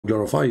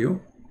glorify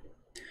you.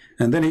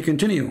 And then he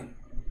continue,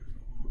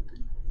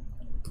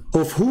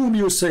 of whom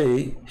you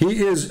say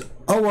he is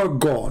our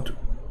God.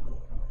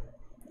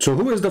 So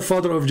who is the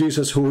father of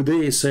Jesus who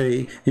they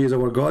say he is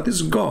our God?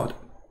 Is God.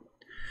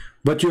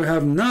 But you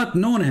have not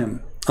known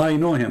him. I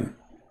know him.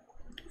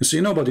 You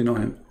see, nobody know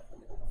him.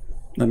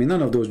 I mean,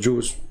 none of those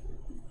Jews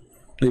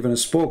even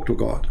spoke to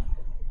God.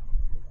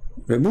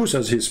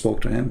 Moses, he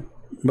spoke to him,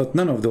 but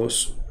none of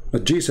those.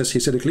 But Jesus, he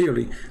said it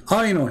clearly,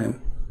 I know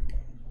him.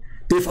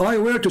 If I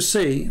were to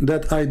say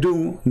that I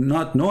do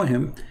not know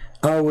him,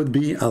 I would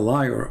be a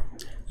liar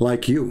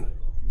like you.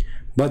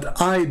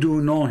 But I do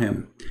know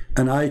him,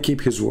 and I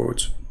keep his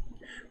words.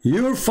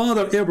 Your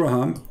father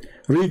Abraham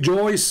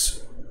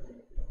rejoiced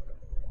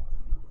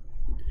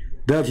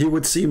that he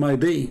would see my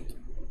day,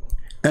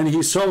 and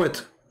he saw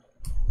it,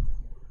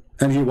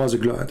 and he was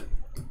glad.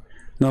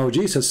 Now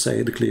Jesus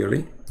said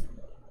clearly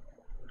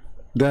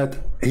that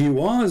he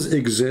was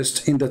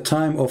exist in the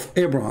time of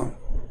Abraham,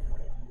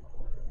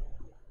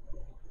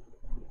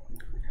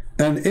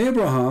 and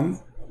Abraham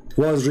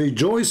was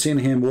rejoicing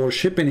him,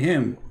 worshiping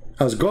him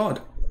as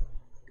God.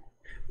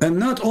 And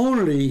not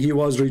only he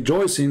was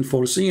rejoicing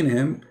for seeing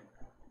him,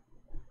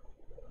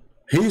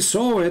 he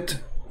saw it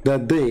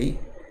that day,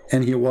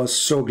 and he was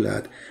so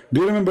glad.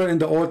 Do you remember in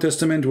the Old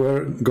Testament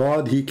where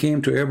God, he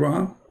came to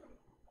Abraham?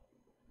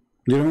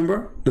 Do you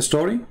remember the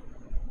story?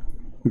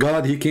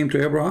 God, he came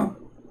to Abraham.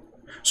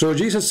 So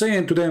Jesus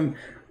saying to them,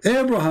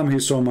 Abraham, he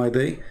saw my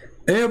day.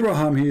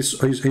 Abraham, he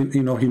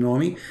know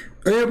me.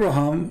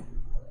 Abraham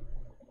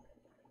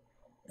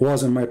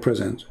was in my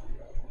presence.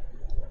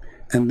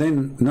 And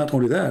then not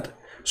only that,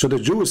 so the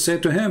Jews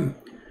said to him,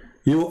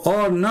 you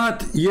are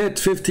not yet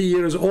 50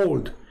 years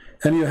old,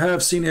 and you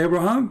have seen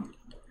Abraham?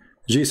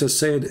 Jesus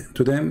said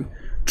to them,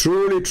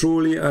 truly,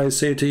 truly, I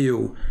say to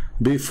you,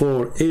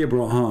 before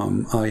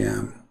Abraham I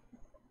am.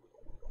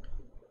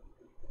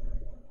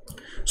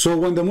 So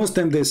when the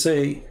Muslim, they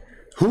say,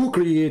 who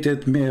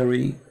created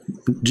Mary?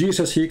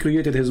 Jesus, he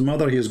created his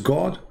mother, he is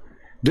God.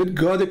 Did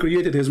God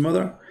created his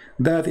mother?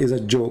 That is a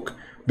joke,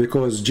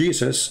 because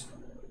Jesus,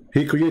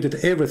 he created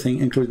everything,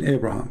 including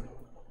Abraham,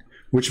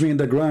 which means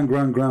the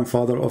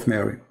grandfather of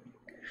Mary.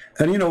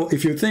 And you know,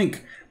 if you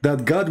think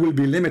that God will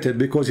be limited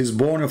because he's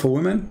born of a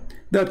woman,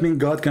 that means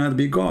God cannot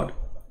be God.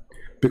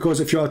 Because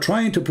if you are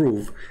trying to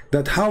prove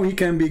that how he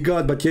can be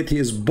God, but yet he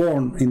is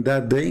born in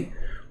that day,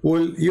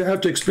 well, you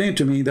have to explain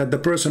to me that the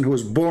person who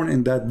was born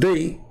in that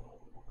day,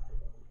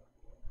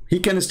 he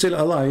can still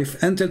alive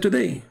until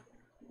today.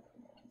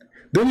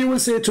 Then you will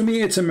say to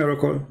me, it's a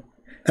miracle.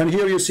 And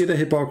here you see the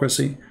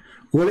hypocrisy.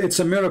 Well, it's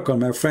a miracle,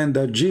 my friend,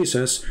 that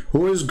Jesus,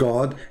 who is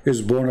God,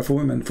 is born of a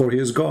woman, for he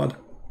is God.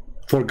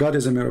 For God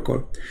is a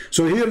miracle.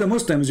 So here the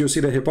Muslims, you see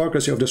the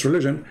hypocrisy of this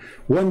religion,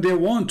 when they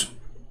want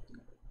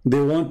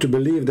to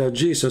believe that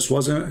Jesus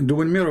was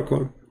doing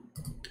miracle.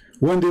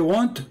 When they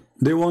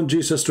want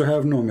Jesus to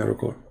have no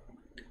miracle.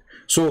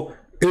 So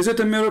is it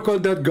a miracle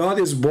that God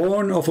is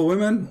born of a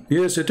woman?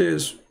 Yes, it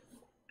is.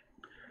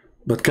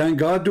 But can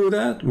God do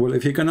that? Well,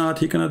 if he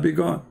cannot be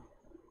God.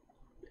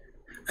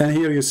 And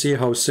here you see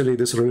how silly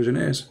this religion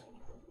is.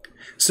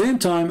 Same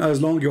time,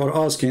 as long you are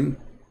asking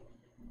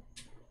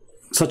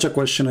such a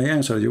question, I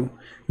answer you.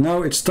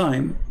 Now it's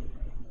time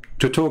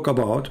to talk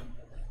about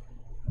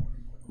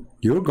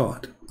your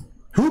God.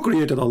 Who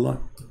created Allah?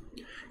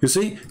 You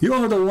see, you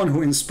are the one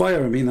who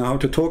inspired me now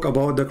to talk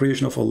about the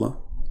creation of Allah.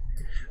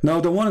 Now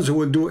the ones who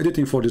will do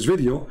editing for this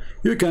video,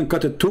 you can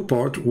cut it two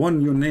parts.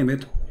 One, you name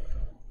it,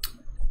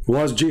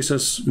 was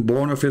Jesus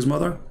born of his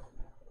mother?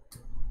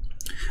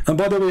 And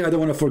by the way, I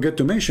don't want to forget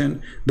to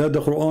mention that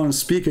the Quran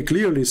speaks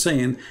clearly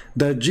saying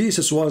that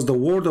Jesus was the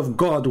word of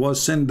God,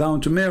 was sent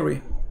down to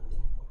Mary.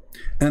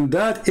 And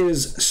that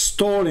is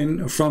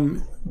stolen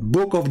from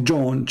book of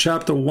John,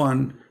 chapter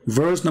 1,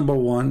 verse number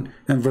 1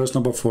 and verse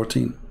number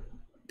 14.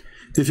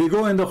 If you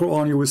go in the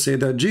Quran, you will say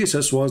that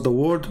Jesus was the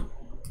word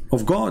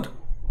of God,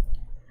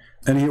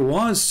 and he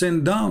was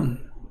sent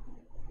down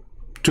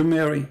to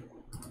Mary.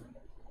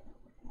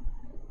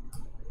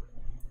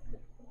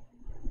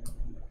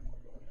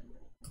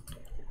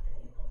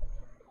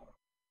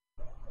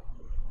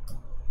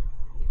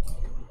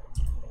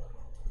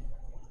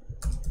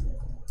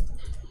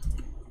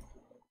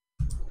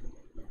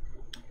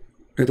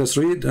 Let us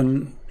read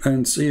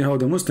and see how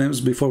the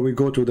Muslims, before we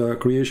go to the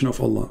creation of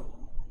Allah.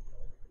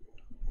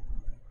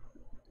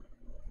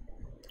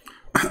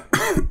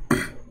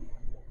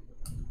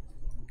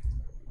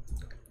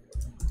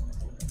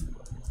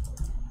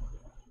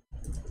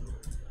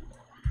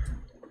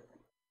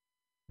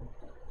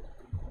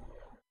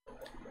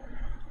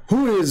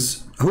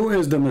 Who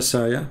is the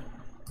Messiah?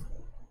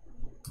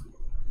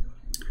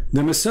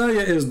 The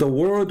Messiah is the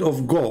word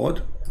of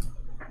God,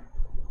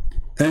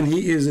 and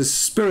he is the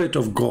Spirit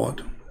of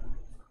God.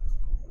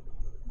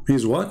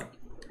 He's what?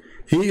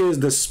 He is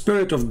the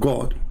Spirit of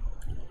God.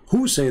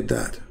 Who said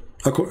that?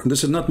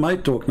 This is not my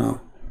talk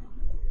now.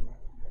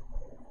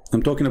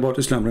 I'm talking about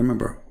Islam,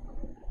 remember.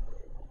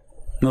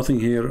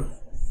 Nothing here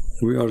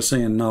we are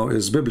saying now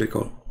is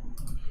biblical.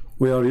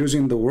 We are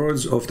using the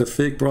words of the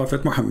fake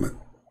prophet Muhammad.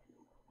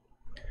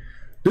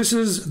 This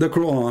is the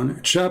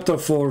Quran, chapter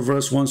 4,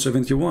 verse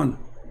 171.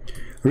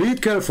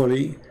 Read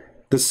carefully.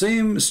 The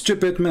same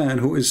stupid man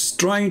who is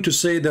trying to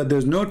say that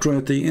there's no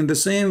Trinity, in the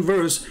same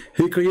verse,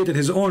 he created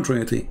his own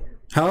Trinity.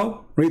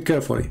 How? Read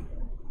carefully.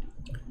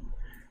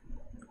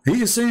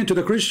 He is saying to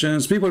the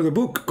Christians, people of the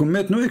book,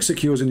 commit no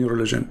excuse in your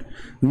religion,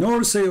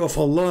 nor say of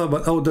Allah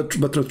but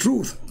the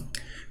truth.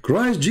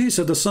 Christ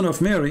Jesus, the son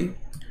of Mary,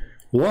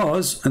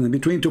 was, and in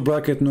between two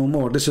brackets, no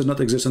more. This does not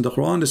exist in the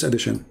Quran, this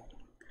edition.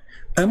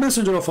 A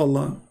messenger of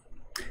Allah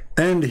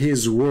and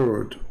his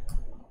word.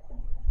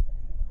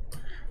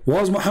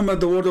 Was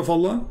Muhammad the word of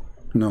Allah?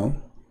 No.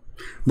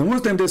 The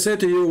Muslim, they say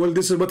to you, well,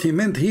 this is what he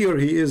meant here.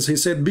 He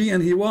said be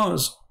and he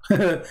was.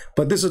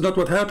 But this is not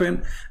what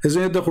happened.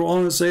 Isn't it the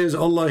Quran says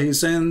Allah, he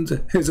sent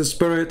his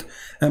spirit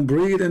and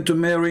breathed into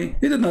Mary?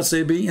 He did not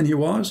say be and he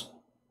was.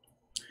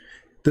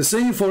 The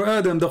same for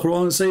Adam. The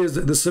Quran says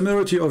that the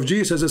similarity of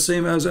Jesus is the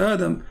same as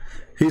Adam.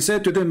 He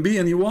said to them be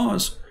and he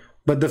was.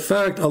 But the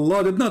fact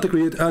Allah did not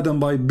create Adam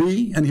by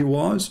be and he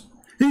was.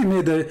 He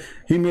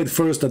made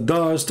first the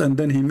dust, and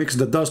then he mixed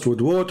the dust with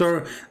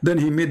water, then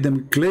he made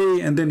them clay,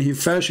 and then he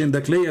fashioned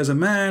the clay as a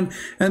man,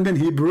 and then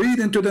he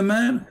breathed into the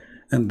man,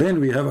 and then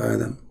we have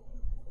Adam.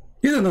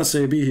 He did not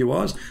say be, he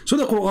was. So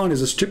the Quran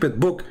is a stupid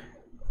book.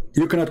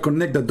 You cannot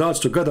connect the dots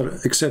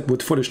together except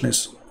with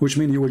foolishness, which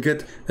means you will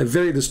get a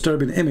very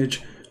disturbing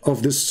image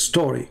of this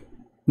story.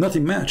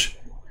 Nothing match.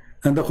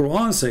 And the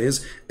Quran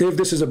says, if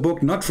this is a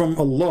book not from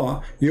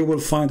Allah, you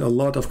will find a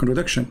lot of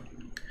contradiction.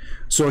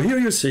 So here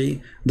you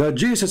see that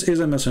Jesus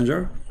is a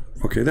messenger.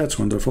 Okay, that's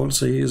wonderful.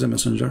 So he is a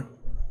messenger.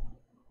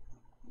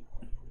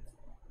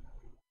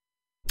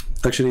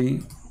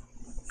 Actually,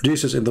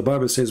 Jesus in the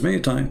Bible says many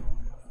times,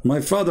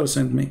 my Father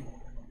sent me.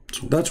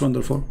 So that's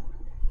wonderful.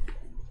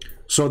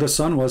 So the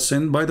Son was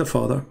sent by the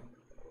Father.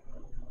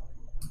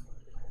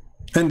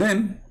 And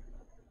then,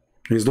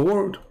 he's the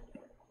Word.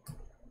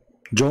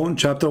 John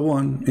chapter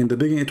 1, in the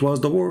beginning it was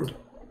the Word.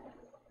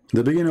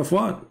 The beginning of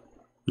what?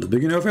 The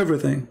beginning of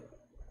everything.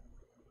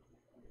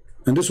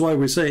 And this is why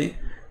we say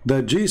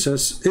that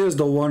Jesus is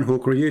the one who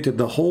created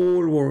the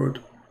whole world.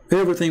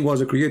 Everything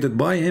was created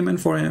by him and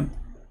for him.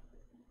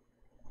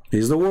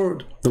 He's the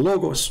Word, the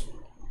Logos.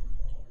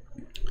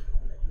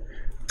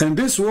 And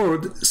this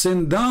Word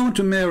sent down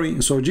to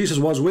Mary. So Jesus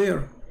was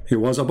where? He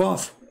was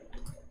above.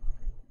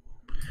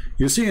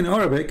 You see in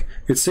Arabic,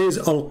 it says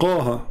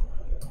Alqaha.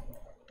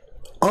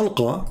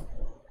 Alqa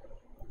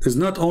is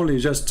not only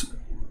just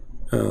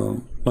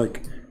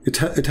like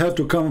it had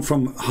to come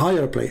from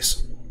higher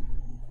place.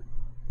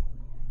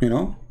 You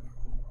know,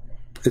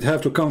 it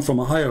have to come from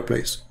a higher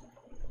place.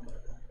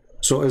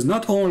 So it's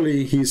not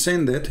only he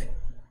sent it,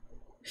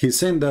 he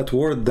sent that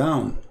word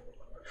down.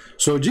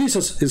 So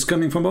Jesus is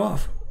coming from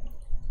above.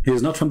 He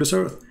is not from this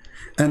earth.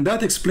 And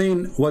that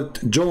explains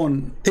what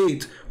John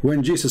 8,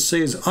 when Jesus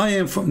says, I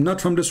am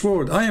not from this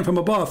world, I am from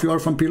above, you are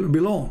from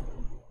below.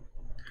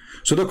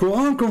 So the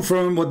Quran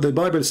confirms what the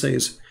Bible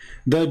says,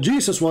 that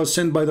Jesus was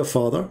sent by the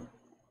Father.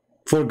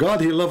 For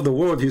God, he loved the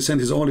world, he sent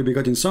his only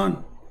begotten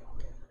Son.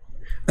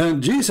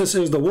 And Jesus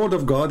is the Word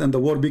of God, and the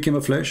Word became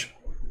a flesh.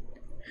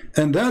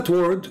 And that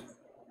Word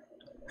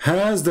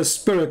has the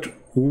Spirit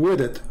with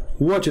it.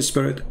 Watch his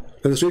Spirit.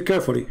 Let us read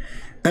carefully.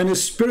 And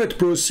his Spirit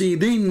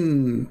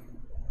proceeding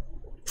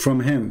from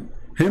him.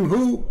 Him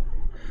who?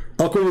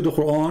 According to the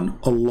Quran,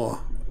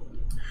 Allah.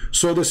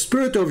 So the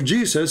Spirit of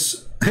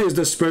Jesus is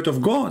the Spirit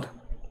of God.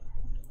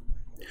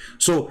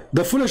 So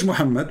the foolish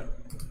Muhammad,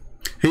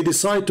 he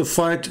decided to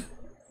fight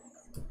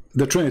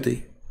the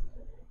Trinity.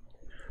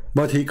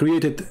 But he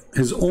created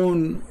his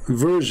own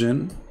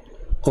version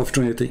of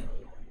Trinity.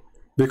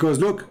 Because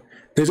look,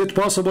 is it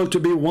possible to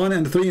be 1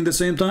 and 3 in the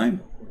same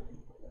time?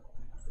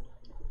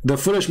 The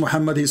foolish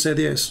Muhammad, he said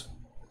yes.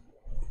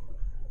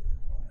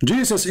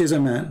 Jesus is a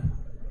man,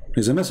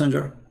 he's a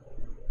messenger.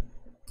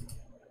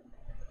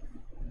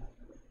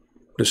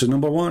 This is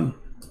number 1.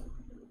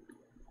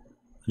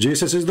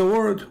 Jesus is the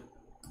Word.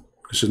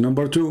 This is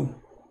number 2.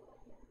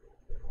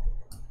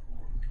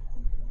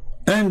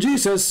 And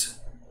Jesus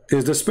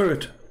is the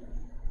Spirit.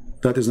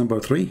 That is number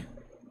 3.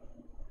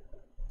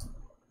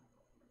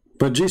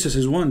 But Jesus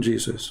is one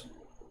Jesus.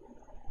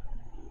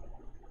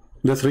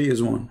 The 3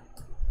 is 1.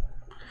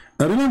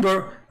 And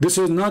remember, this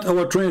is not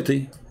our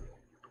Trinity.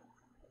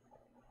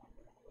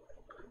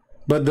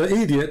 But the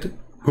idiot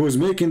who is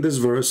making this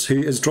verse,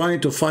 he is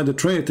trying to find the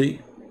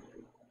Trinity,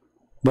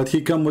 but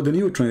he come with a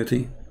new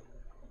Trinity,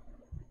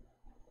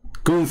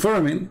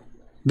 confirming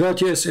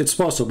that yes, it's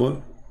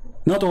possible.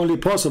 Not only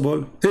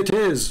possible, it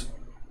is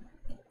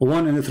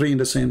 1 and 3 in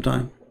the same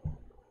time.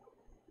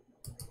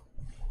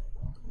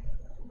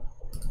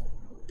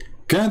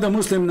 Can the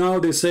Muslim now,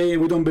 they say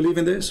we don't believe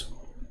in this?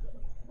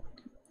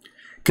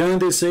 Can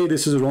they say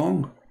this is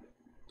wrong?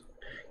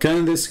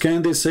 Can they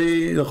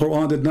say the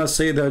Quran did not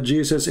say that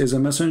Jesus is a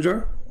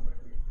messenger?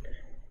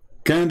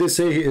 Can they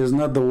say he is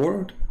not the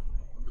Word?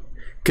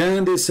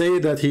 Can they say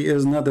that he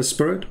is not the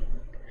Spirit?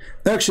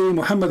 Actually,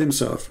 Muhammad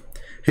himself,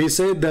 he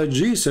said that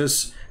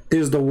Jesus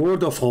is the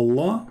Word of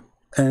Allah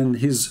and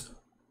his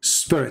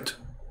Spirit.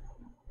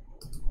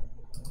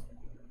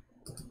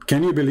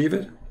 Can you believe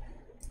it?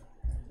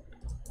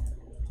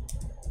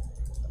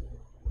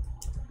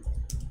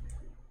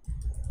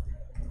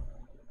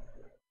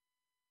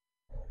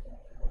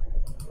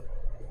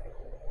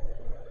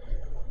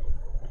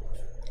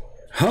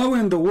 How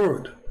in the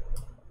world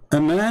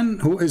a man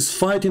who is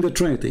fighting the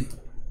Trinity,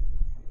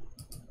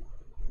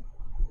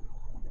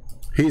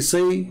 he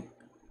say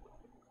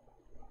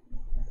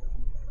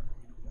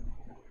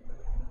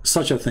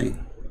such a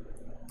thing?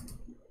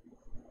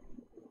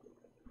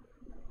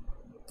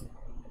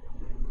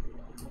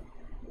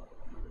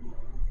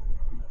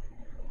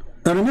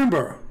 And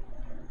remember,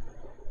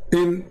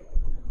 in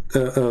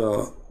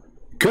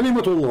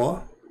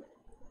Kalimatullah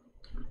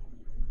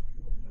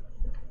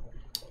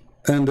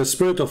and the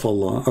Spirit of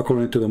Allah,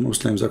 according to the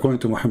Muslims, according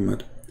to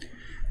Muhammad,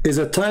 is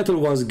a title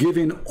was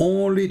given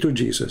only to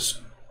Jesus.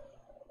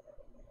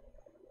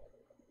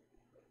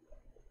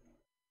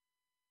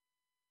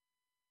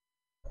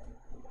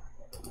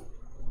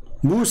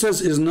 Moses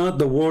is not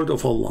the word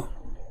of Allah.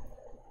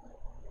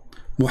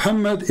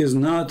 Muhammad is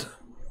not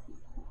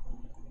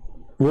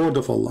word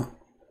of Allah.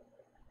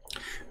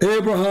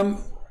 Abraham,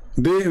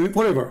 they,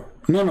 whatever,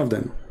 none of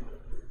them.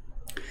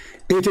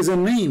 It is a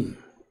name.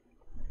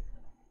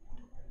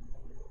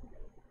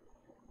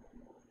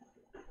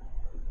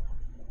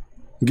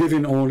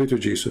 Given only to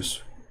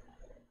Jesus.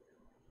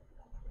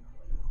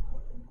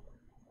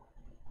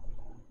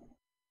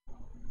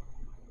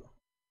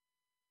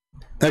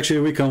 Actually,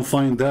 we can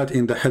find that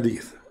in the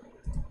Hadith.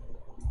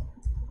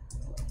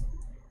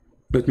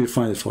 Let me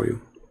find it for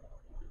you.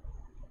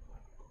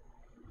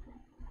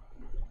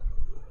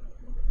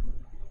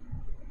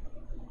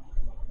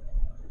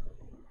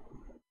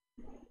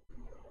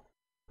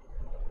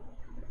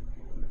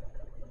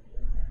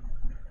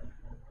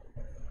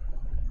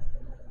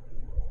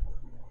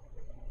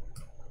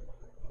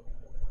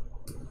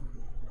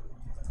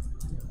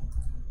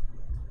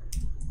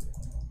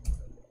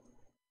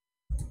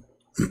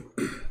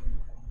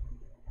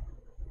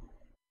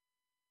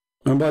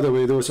 And by the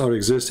way, those are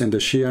exist in the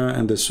Shia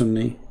and the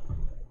Sunni.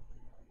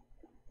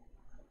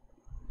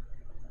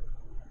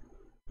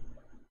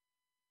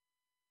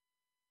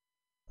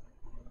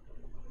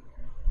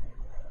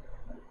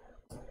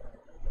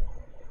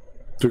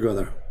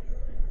 Together.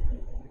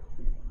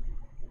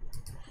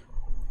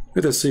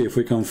 Let us see if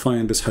we can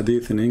find this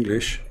hadith in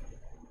English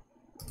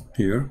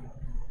here.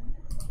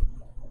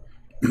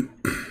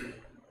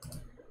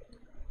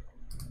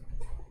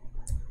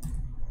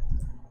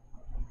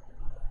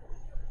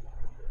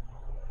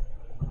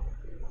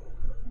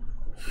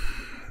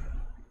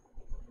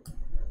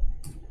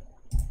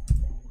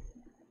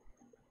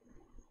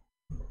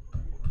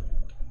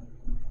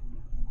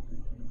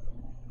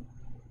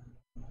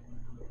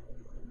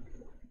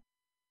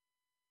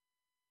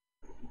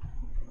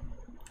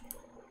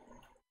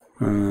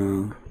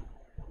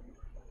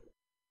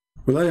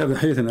 Well, I have the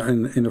hadith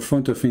in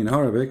front of me in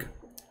Arabic,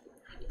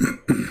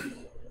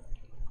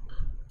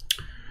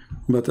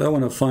 but I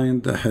want to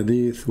find the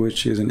hadith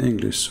which is in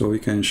English so we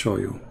can show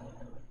you.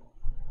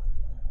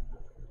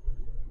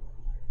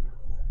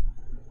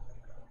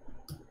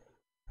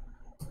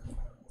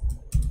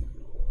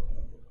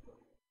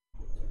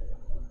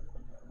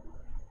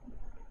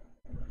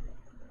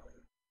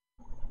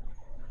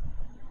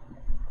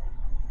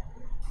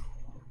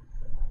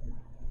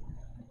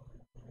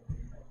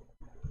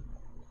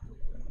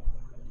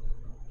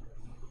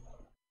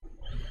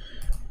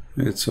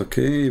 It's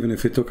okay, even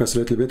if it took us a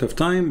little bit of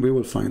time, we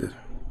will find it.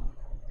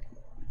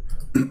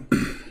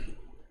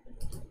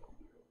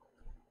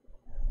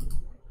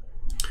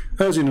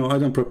 As you know, I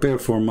don't prepare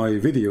for my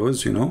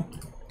videos, you know.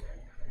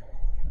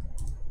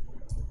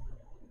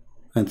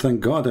 And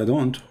thank God I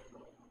don't.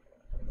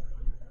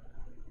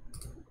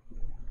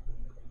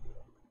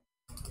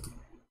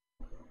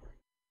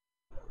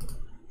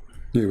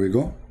 Here we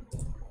go.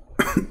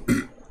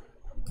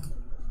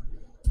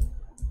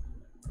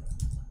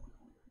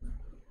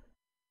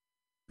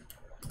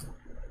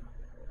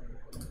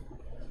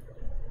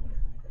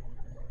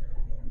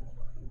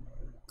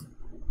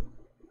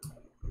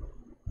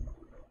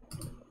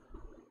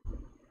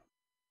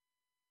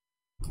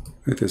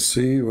 Let us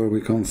see where we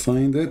can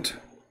find it.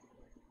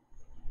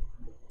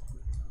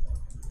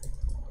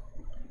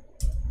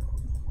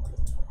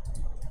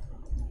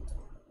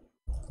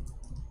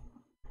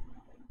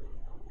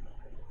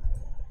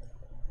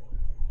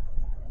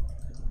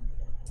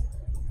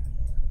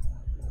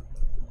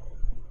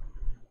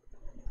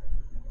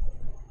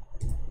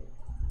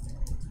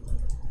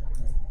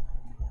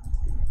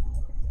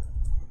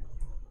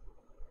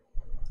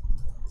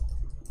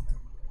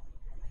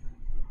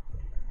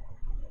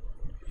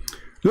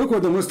 Look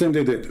what the Muslim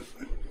they did.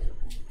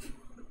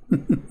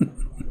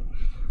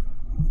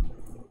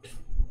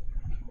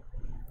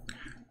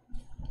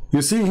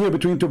 You see here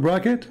between two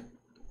brackets,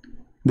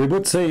 they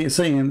both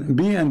saying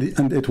be and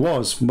it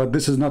was, but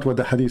this is not what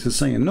the hadith is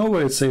saying.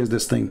 Nowhere it says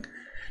this thing.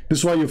 This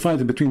is why you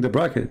find it between the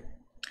bracket.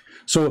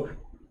 So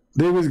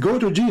they will go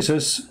to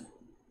Jesus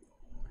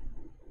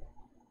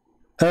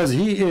as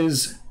he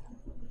is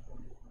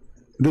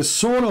the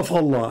soul of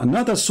Allah,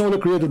 not a soul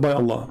created by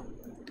Allah.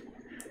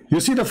 You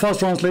see the first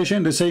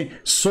translation, they say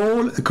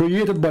soul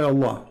created by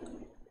Allah.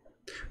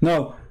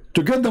 Now,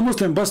 to get the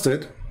Muslim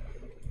busted,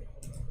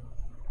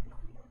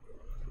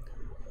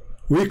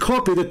 we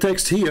copy the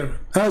text here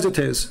as it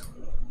is.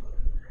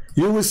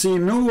 You will see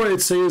nowhere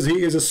it says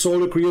he is a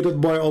soul created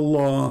by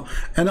Allah,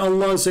 and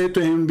Allah said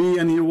to him, be,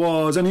 and he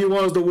was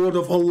the word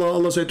of Allah.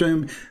 Allah said to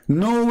him,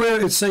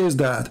 nowhere it says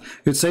that.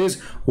 It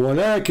says,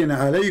 وَلَكِنْ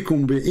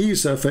عَلَيْكُمْ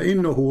بِعِيسَى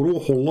فَإِنَّهُ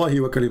رُوحُ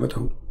اللَّهِ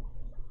وَكَلِمَتَهُ.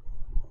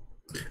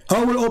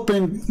 I will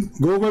open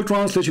Google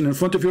Translation in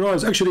front of your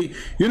eyes. Actually,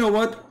 you know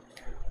what?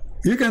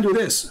 You can do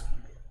this.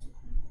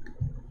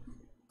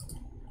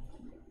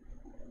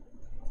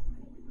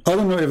 I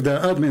don't know if the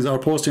admins are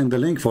posting the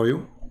link for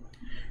you.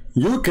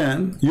 You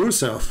can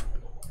yourself,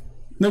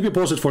 let me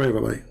post it for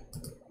everybody.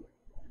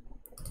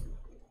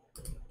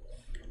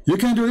 You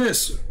can do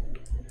this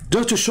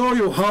just to show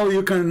you how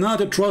you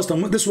cannot trust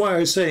them. This is why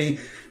I say,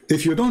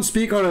 if you don't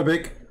speak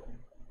Arabic,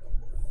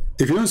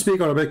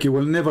 you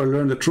will never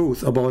learn the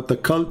truth about the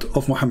cult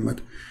of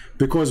Muhammad,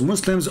 because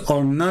Muslims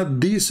are not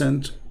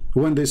decent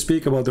when they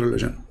speak about the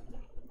religion.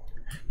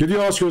 Did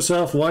you ask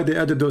yourself why they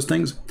added those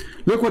things?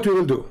 Look what we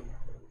will do.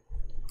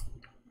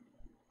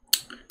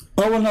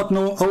 I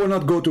will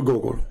not go to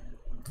Google.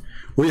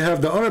 We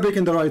have the Arabic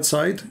in the right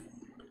side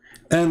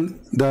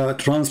and the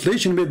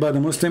translation made by the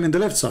Muslim in the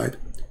left side.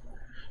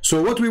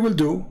 So what we will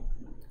do,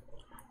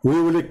 we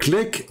will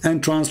click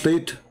and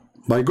translate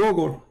by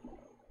Google,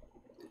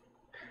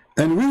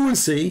 and we will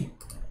see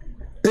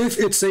if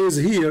it says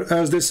here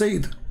as they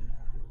said.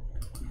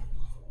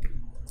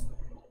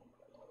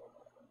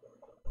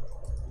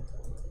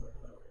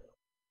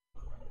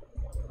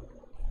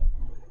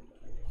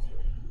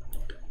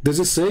 Does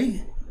it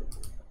say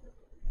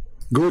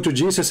go to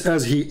Jesus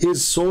as he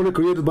is solely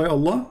created by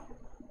Allah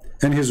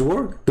and his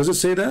word? Does it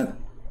say that?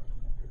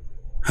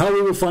 How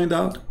we will find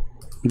out?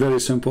 Very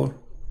simple.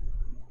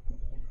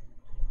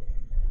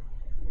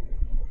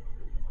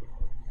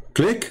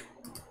 Click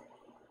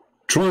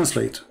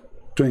translate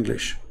to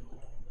English.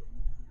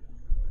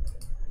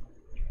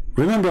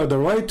 Remember, the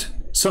right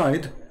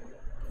side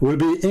will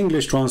be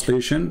English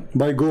translation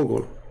by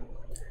Google.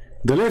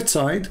 The left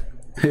side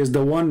is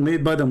the one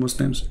made by the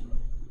Muslims.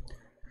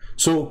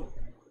 So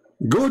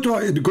go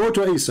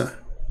to Isa.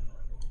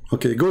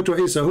 Okay, go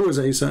to Isa. Who is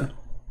Isa?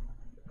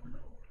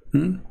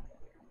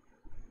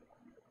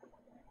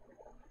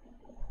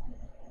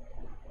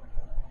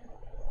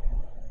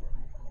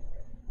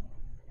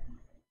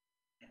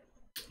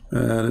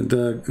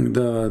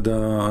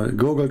 The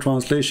Google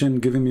translation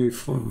giving me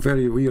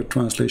very weird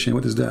translation.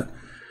 What is that?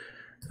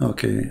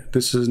 Okay,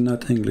 this is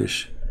not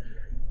English.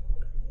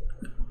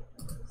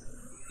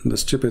 The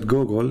stupid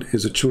Google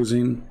is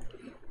choosing,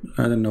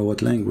 I don't know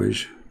what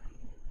language.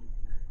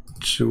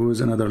 Choose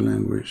another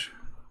language.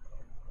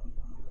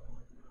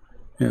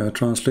 Yeah,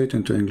 translate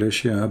into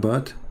English. Yeah,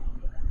 but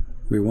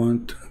we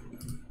want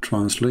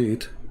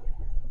translate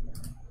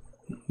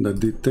the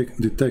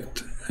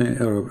detect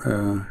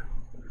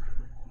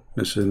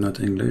this is not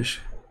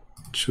English.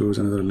 Choose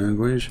another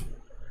language.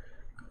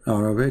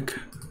 Arabic.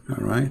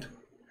 All right.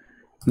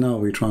 Now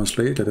we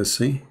translate. Let us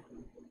see.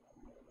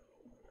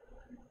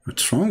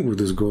 What's wrong with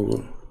this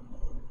Google?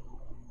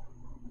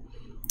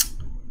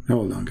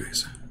 Hold on,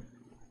 guys.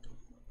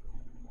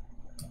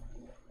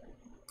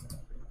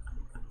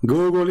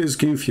 Google is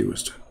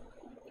confused.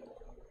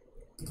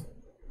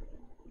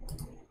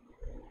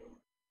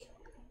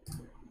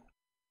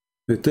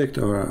 Detect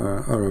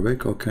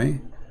Arabic. Okay.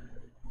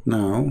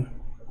 Now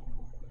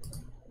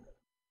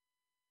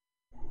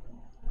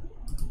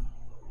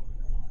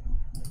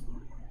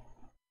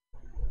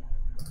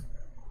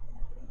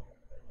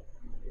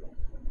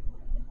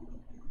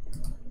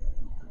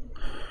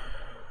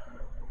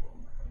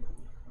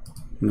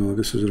no,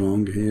 this is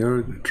wrong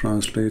here.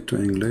 Translate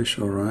to English.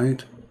 All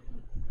right.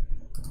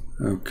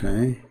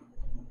 Okay.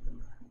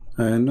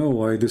 I know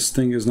why this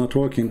thing is not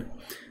working.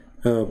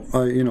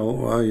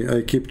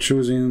 I keep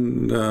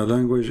choosing the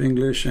language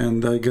English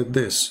and I get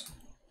this.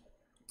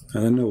 I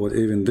don't know what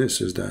even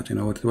this is that.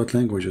 What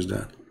language is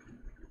that?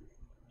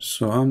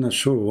 So I'm not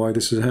sure why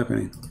this is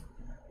happening.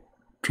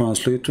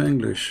 Translate to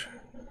English.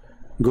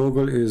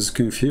 Google is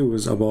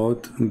confused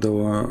about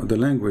the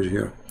language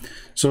here.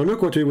 So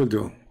look what we will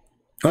do.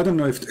 I don't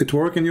know if it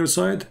works on your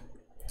side.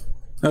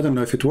 I don't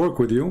know if it works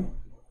with you.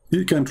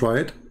 You can try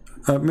it.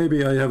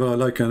 Maybe I have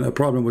a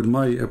problem with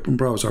my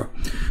browser.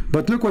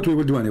 But look what we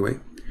will do anyway.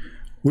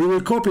 We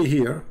will copy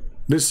here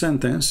this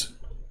sentence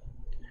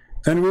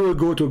and we will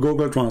go to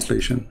Google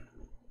Translation.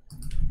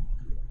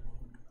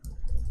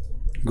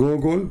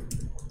 Google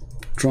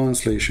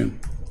Translation.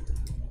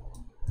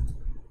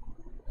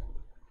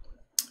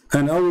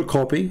 And I will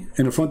copy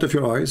in front of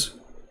your eyes.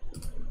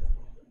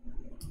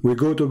 We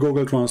go to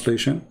Google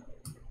Translation.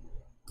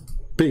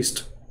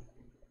 Paste.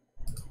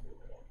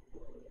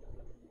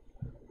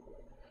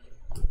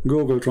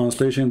 Google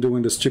Translation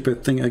doing the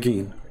stupid thing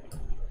again.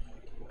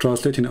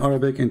 Translating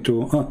Arabic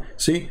into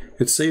see,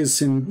 it says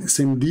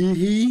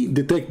Sindihi.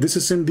 Detect, this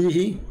is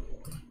Sindihi.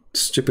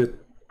 Stupid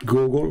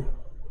Google.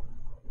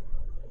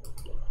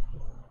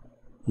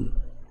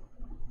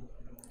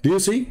 Do you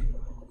see?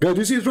 Guys, do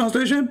you see the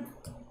translation?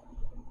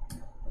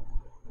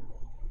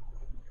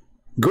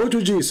 Go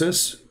to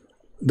Jesus.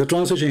 The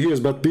translation here is,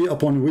 but be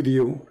upon with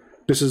you.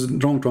 This is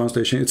wrong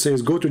translation. It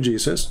says, go to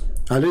Jesus.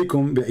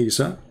 Alaykum bi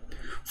Isa.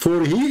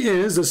 For he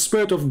is the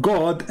Spirit of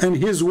God and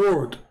his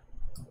word.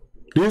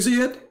 Do you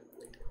see it?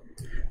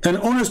 And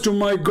honest to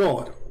my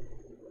God,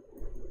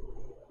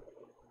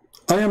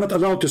 I am not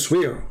allowed to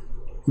swear,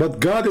 but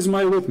God is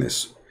my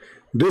witness.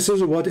 This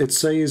is what it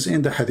says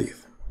in the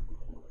hadith.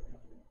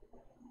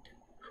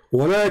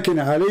 ولكن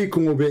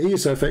عليكم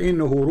بعيسى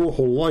فإنه روح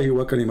الله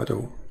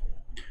وكلمته.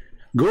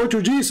 Go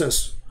to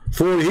Jesus,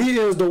 for he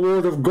is the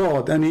word of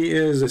God and he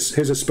is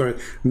his spirit.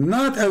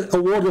 Not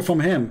a word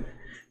from him.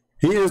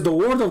 He is the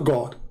word of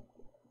God,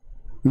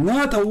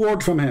 not a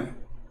word from him.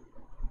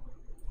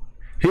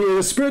 He is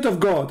the Spirit of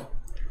God,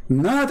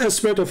 not a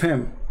spirit of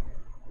him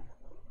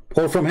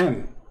or from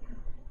him.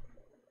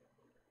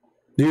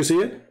 Do you see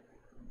it?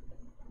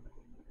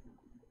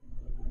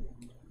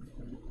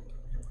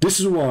 This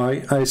is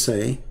why I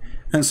say,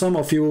 and some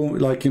of you,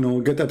 like,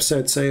 get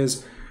upset,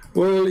 says,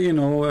 well,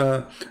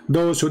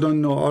 those who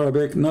don't know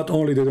Arabic, not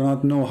only they do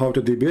not know how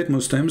to debate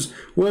Muslims,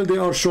 well, they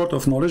are short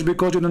of knowledge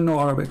because you don't know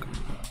Arabic.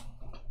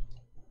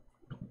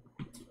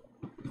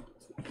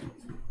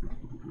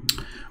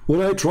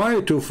 Well, I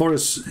try to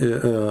force,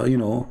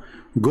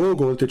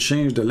 Google to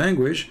change the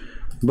language,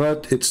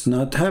 but it's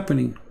not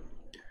happening.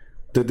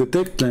 The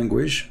detect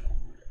language,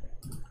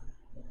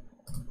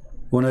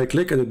 when I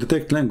click at the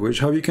detect language,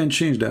 how you can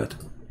change that?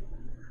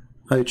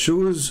 I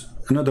choose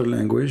another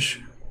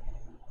language.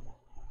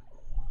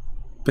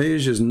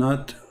 Page is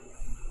not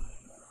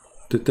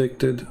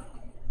detected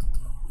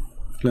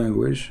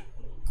language.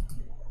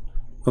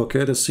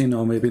 Okay, let's see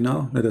now, maybe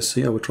now. Let us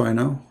see, I will try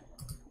now.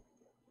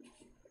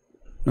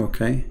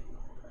 Okay.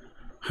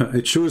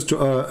 It choose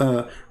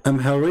to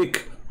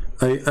Amharic.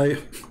 I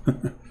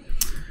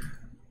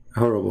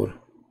horrible.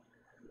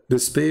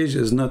 This page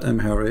is not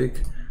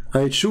Amharic.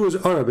 I choose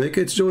Arabic.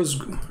 It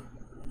shows.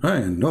 I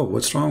don't know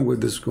what's wrong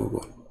with this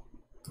Google.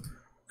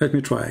 Let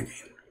me try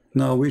again.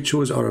 Now we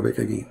choose Arabic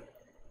again.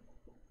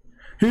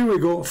 Here we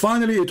go.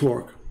 Finally it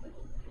worked.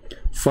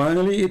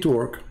 Finally it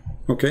worked.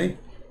 Okay.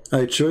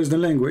 I chose the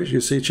language. You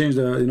see, change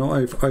the,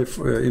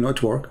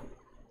 it worked.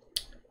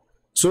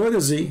 So let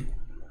us see.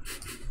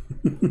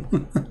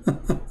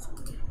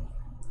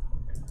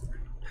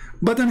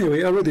 But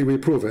anyway, already we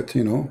prove it,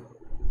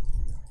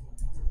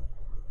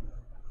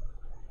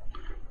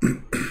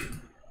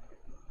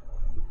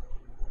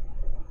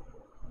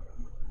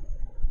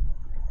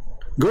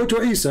 Go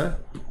to Isa,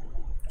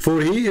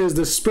 for he is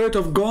the Spirit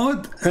of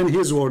God and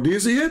his word. Do you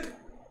see it?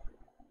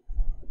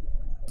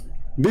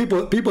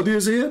 People, do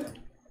you see it?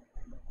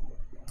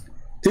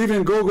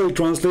 Even Google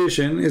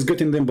translation is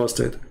getting them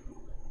busted.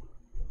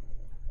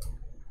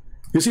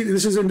 You see,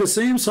 this is in the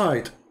same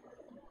site.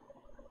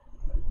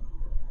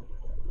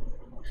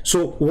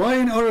 So why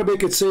in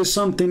Arabic it says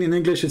something, in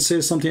English it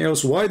says something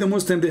else? Why the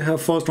Muslim, they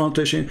have false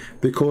translation?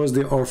 Because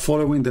they are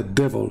following the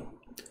devil.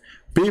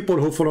 People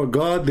who follow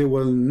God, they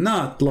will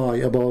not lie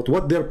about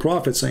what their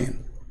prophet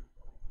saying.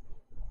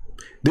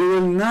 They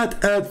will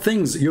not add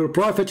things. Your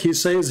prophet, he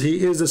says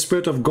he is the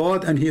Spirit of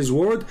God and his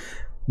word.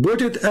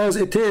 Put it as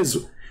it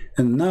is.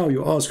 And now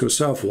you ask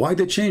yourself, why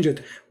they change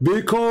it?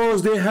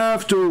 Because they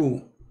have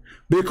to.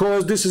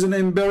 Because this is an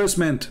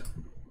embarrassment.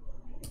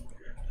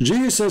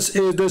 Jesus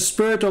is the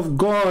Spirit of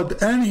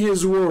God and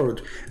his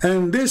word.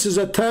 And this is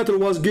a title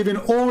was given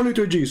only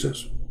to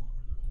Jesus.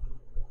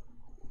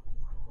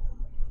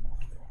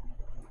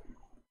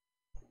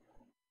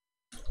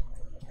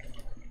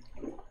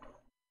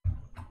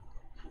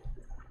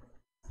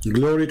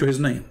 Glory to his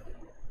name.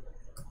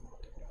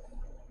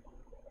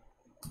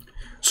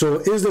 So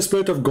is the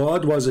Spirit of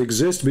God was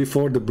exist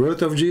before the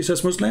birth of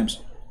Jesus, Muslims?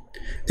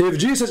 If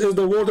Jesus is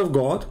the word of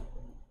God,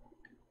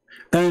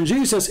 and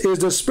Jesus is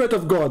the Spirit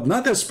of God,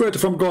 not a spirit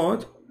from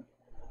God,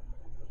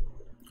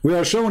 we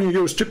are showing you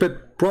your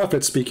stupid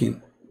prophet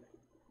speaking.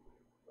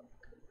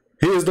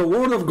 He is the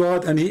word of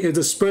God and he is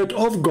the Spirit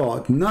of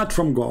God, not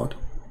from God.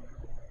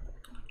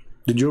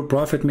 Did your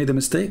prophet make a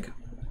mistake?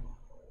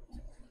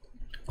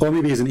 Or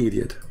maybe he's an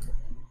idiot.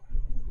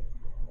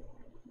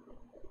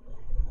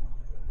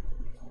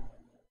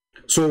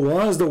 So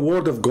was the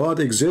word of God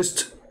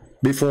exist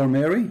before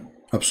Mary?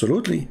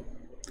 Absolutely.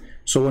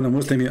 So when a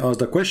Muslim asks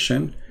the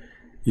question,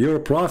 your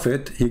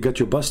prophet, he got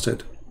you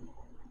busted.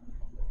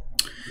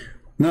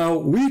 Now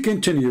we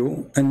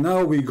continue, and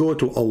now we go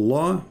to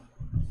Allah.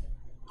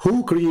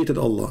 Who created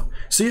Allah?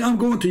 See, I'm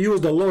going to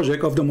use the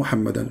logic of the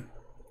Muhammadan.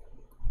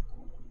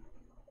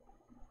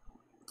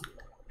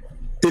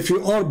 If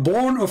you are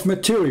born of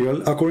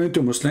material, according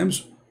to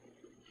Muslims,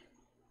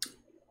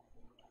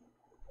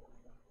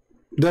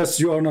 that's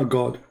you are not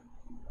God.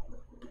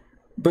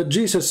 But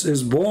Jesus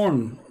is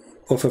born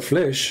of a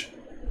flesh,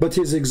 but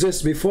he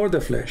exists before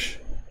the flesh.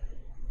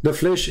 The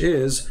flesh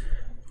is,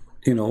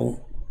 he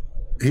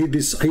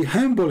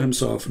humbled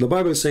himself. The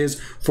Bible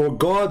says, for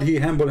God he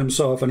humbled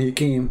himself and he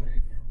came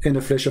in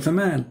the flesh of a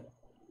man.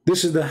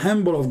 This is the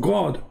humble of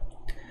God.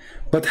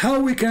 But how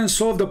we can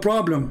solve the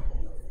problem?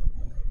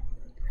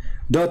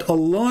 that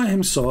Allah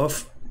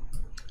himself,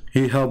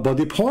 he have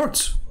body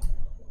parts.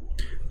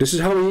 This is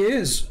how he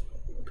is.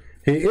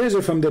 He is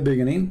from the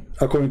beginning,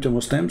 according to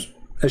Muslims,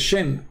 a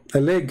shin,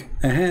 a leg,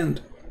 a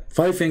hand,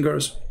 5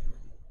 fingers.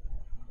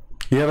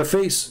 You have a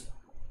face.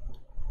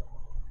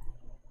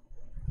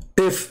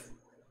 If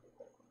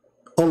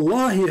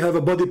Allah, he have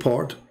a body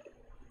part.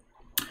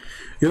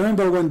 You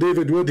remember when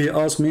David Wood, he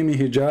asked Mimi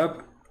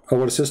Hijab,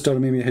 our sister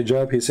Mimi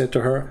Hijab, he said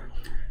to her,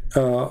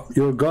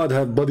 your God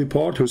have body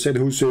part? Who said,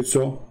 who said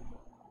so?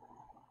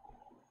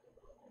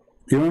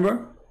 You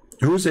remember?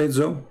 Who said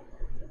so?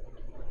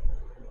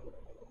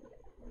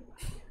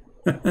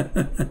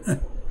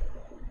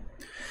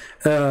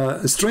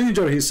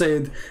 Stranger, he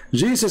said,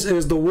 Jesus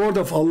is the word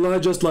of Allah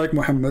just like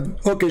Muhammad.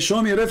 Okay,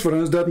 show me a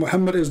reference that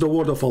Muhammad is the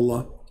word of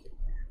Allah.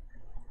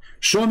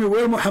 Show me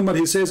where Muhammad,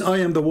 he says, I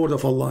am the word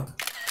of Allah.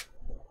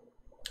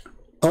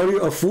 Are you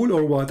a fool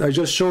or what? I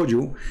just showed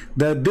you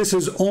that this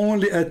is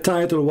only a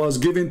title was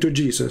given to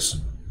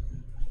Jesus.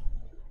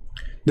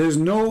 There's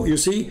no, you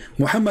see,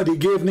 Muhammad, he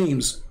gave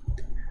names.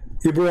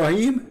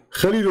 Ibrahim,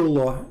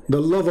 Khalilullah,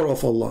 the lover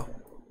of Allah.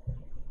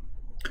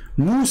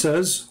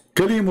 Musa's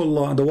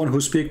Kalimullah, the one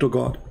who speaks to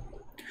God.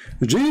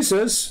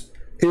 Jesus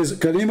is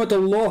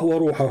Kalimatullah wa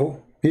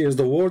Ruhahu. He is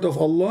the word of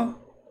Allah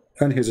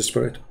and his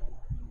spirit.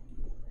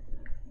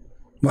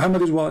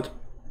 Muhammad is what?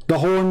 The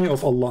horny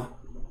of Allah.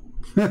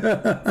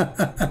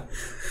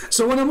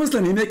 So when a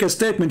Muslim, he make a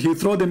statement, he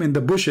throw them in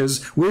the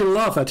bushes, we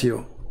laugh at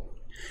you.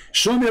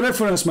 Show me a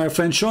reference, my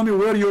friend. Show me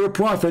where your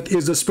prophet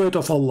is the spirit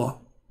of Allah.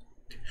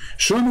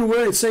 Show me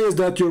where it says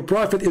that your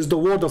prophet is the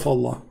word of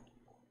Allah.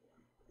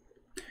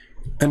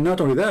 And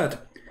not only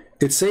that,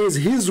 it says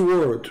his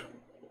word.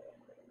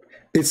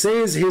 It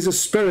says his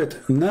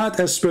spirit, not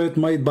a spirit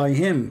made by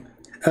him,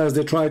 as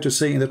they try to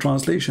say in the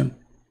translation.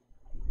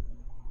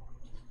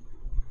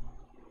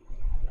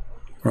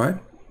 Right?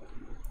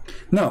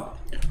 Now,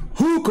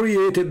 who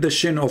created the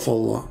shin of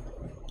Allah?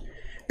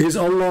 Is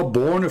Allah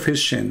born of his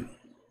shin?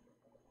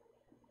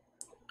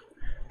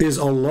 Is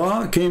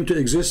Allah came to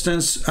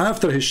existence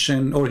after his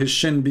shin, or his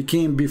shin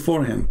became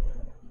before him?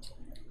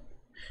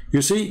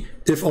 You see,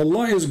 if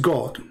Allah is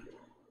God,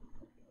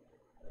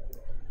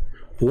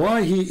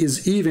 why he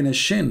is even a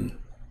shin?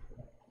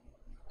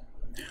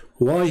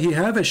 Why he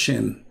have a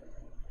shin?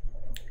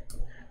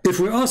 If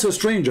we ask a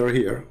stranger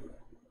here,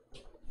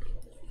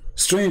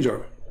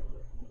 stranger,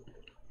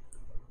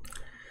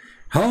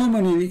 how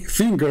many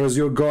fingers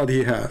your God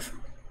he have?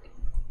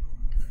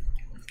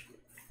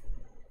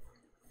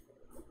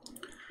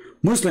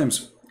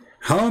 Muslims,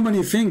 how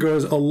many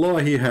fingers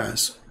Allah he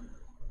has?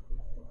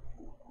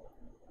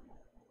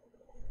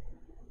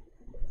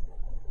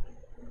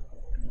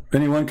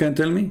 Anyone can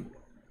tell me?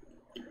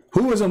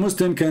 Who is a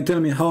Muslim can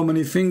tell me how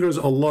many fingers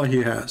Allah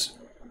he has?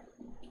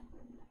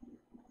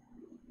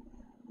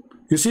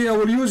 You see, I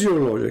will use your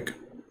logic.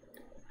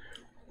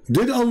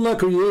 Did Allah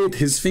create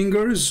his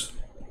fingers?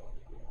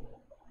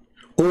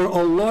 Or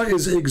Allah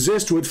is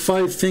exist with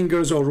 5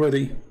 fingers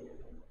already?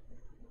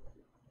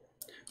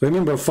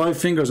 Remember, 5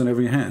 fingers on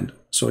every hand.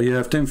 So you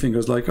have 10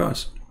 fingers like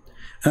us.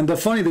 And the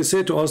funny, they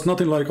say to us,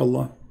 nothing like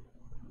Allah.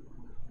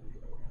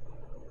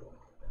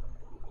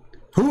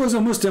 Who is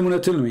a Muslim when I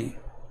tell me?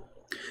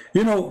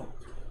 You know,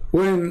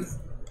 when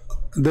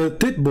the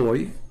tit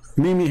boy,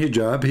 Mimi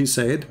Hijab, he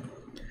said,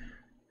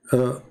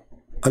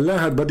 Allah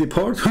had body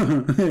part.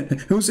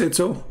 Who said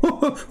so?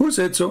 Who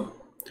said so?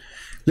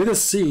 Let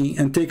us see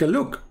and take a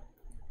look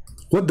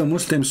what the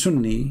Muslim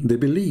Sunni they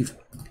believe.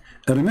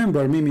 And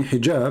remember, Mimi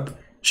Hijab,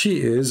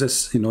 she is a,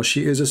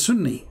 she is a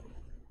Sunni.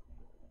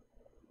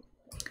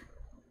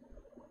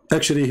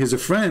 Actually, his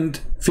friend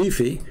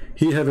Fifi,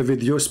 he have a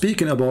video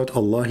speaking about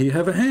Allah. He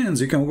have a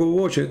hands. You can go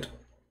watch it.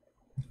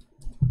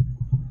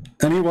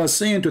 And he was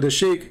saying to the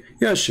Sheikh,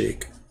 yeah,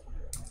 Sheikh,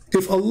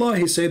 if Allah,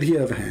 he said he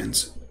have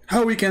hands,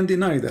 how we can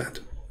deny that?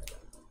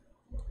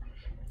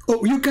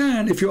 Oh, you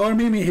can. If you are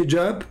Mimi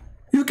Hijab,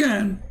 you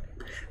can.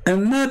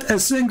 And not a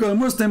single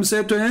Muslim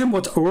said to him,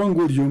 what's wrong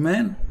with you,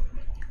 man?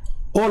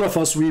 All of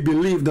us, we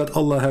believe that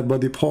Allah have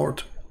body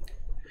part.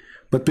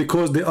 But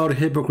because they are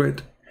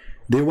hypocrite,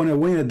 they want to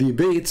win a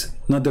debate,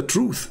 not the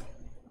truth.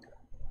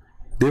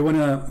 They want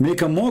to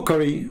make a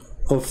mockery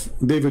of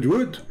David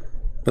Wood,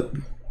 but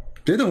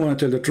they don't want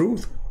to tell the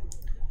truth.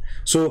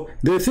 So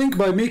they think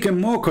by making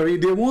mockery,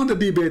 they won the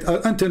debate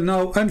until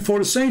now, and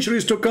for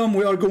centuries to come,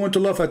 we are going to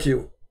laugh at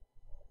you.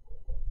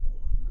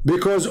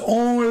 Because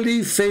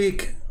only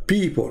fake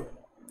people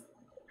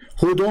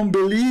who don't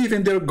believe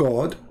in their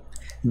God,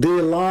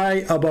 they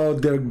lie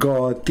about their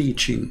God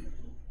teaching.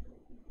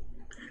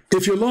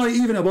 If you lie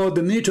even about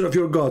the nature of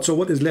your God, so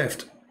what is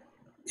left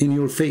in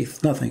your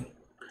faith? Nothing.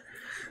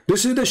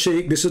 This is the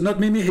Sheikh. This is not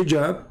Mimi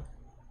Hijab.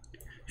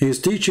 He is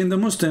teaching the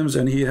Muslims,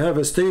 and he have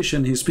a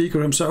station. He's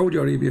speaker from Saudi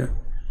Arabia.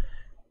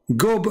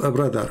 Go,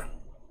 brother.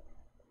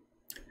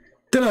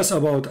 Tell us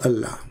about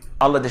Allah.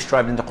 Allah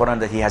described in the Quran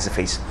that he has a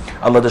face.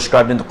 Allah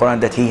described in the Quran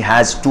that he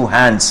has 2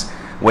 hands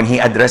when he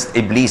addressed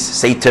Iblis,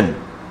 Satan.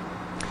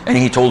 And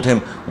he told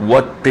him,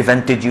 what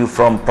prevented you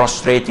from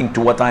prostrating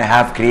to what I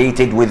have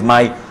created with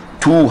my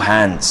 2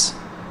 hands?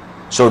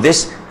 So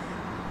this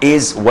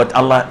is what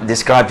Allah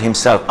described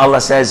himself. Allah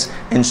says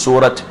in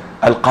Surah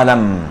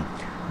Al-Qalam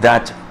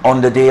that on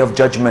the day of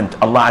judgment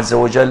Allah Azza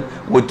wa Jal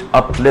would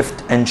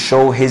uplift and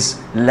show his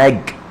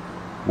leg.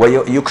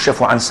 وَيُكْشَفُ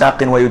عَنْ سَاقٍ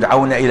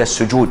وَيُدْعَوْنَ إِلَى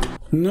السُّجُودِ.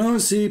 No,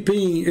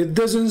 CP, it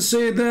doesn't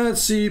say that,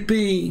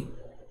 CP.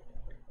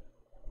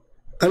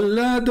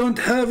 Allah don't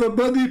have a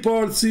body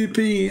part,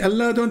 CP.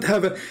 Allah don't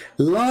have a...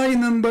 Lie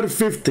number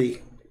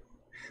 50.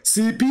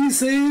 CP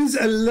says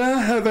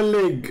Allah have a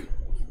leg.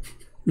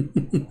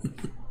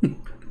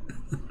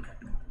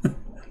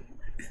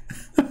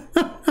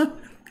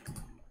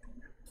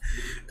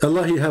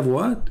 Allah he have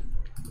what?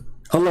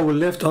 Allah will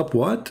lift up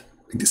what?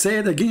 Say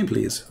it again,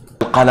 please.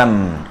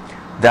 Qalam,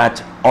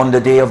 that on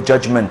the day of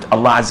judgment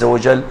Allah Azza wa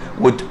Jal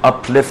would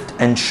uplift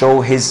and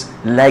show his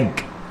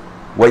leg.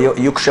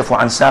 وَيُكْشَفُ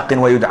عَنْ سَاقٍ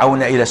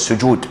وَيُدْعَوْنَ إِلَى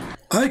السُّجُودِ.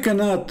 I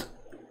cannot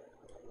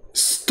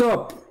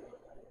stop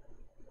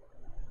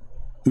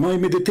my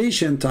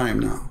meditation time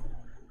now.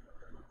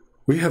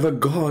 We have a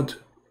God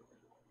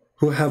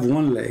who have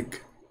one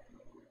leg.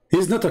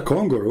 He's not a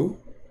kangaroo.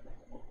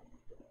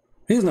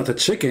 He's not a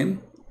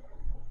chicken.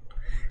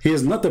 He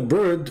is not a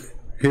bird.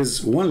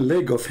 His one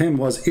leg of him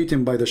was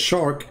eaten by the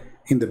shark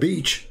in the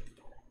beach.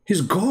 He's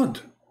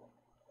God.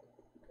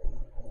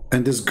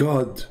 And this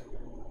God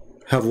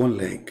have one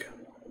leg.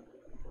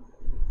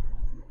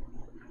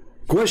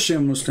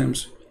 Question,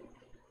 Muslims.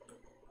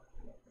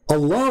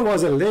 Allah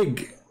was a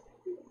leg,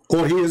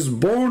 or he is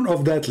born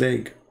of that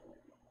leg.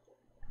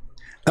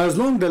 As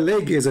long the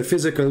leg is a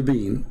physical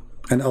being,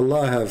 and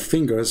Allah have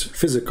fingers,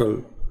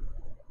 physical,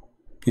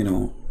 you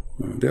know,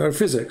 they are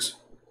physics.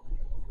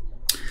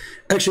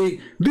 Actually,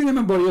 do you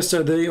remember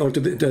yesterday or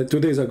 2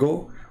 days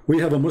ago, we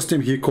have a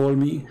Muslim, he called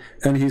me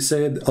and he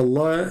said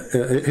Allah,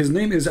 his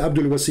name is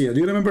Abdul Wasiya. Do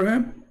you remember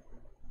him?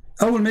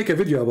 I will make a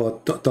video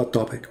about that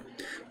topic.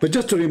 But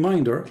just a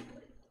reminder,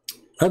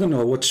 I don't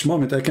know which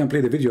moment I can play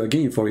the video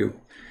again for you.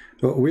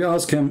 We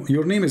asked him,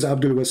 your name is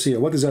Abdul Wasiya,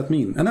 what does that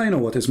mean? And I know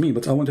what it means,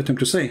 but I wanted him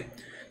to say.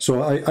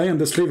 So I am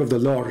the slave of the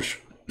large.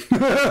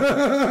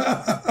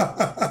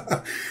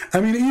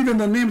 I mean, even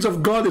the names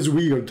of God is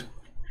weird.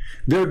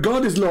 Their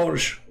God is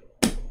large.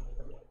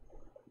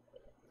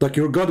 Like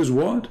your God is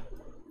what?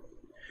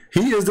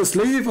 He is the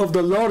slave of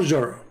the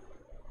larger.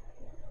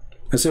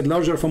 I said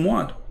larger from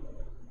what?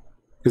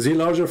 Is he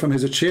larger from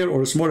his chair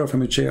or smaller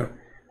from a chair?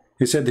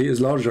 He said he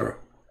is larger.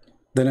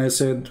 Then I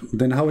said,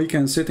 then how he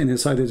can sit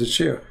inside his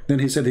chair? Then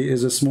he said he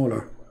is a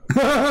smaller.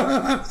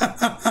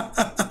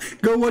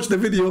 Go watch the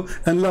video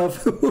and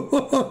laugh.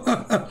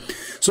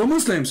 So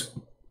Muslims,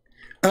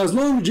 as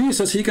long as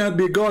Jesus, he cannot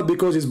be God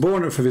because he's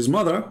born of his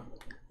mother,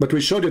 but we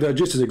showed you that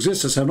Jesus'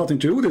 existence have nothing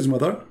to do with his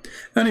mother,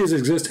 and he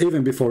exists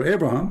even before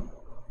Abraham.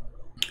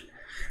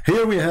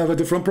 Here we have a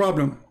different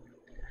problem.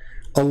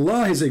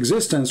 Allah, his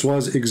existence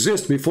was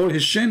exist before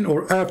his shin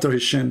or after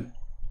his shin.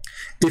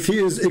 If he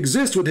is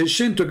exist with his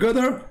shin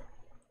together,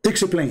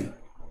 explain.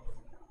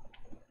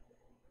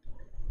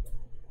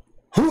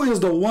 Who is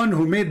the one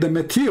who made the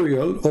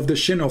material of the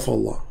shin of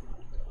Allah?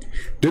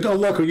 Did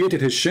Allah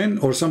created his shin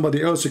or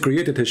somebody else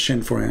created his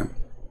shin for him?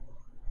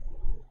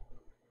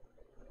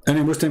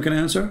 Any Muslim can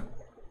answer?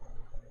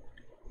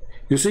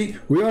 You see,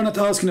 we are not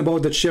asking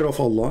about the chair of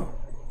Allah,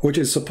 which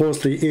is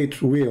supposedly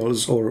 8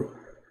 wheels or,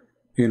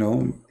 you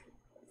know,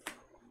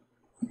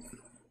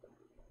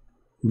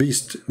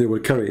 beast, they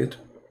will carry it.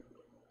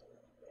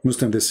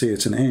 Muslim, they say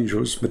it's an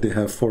angels, but they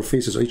have 4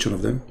 faces, each one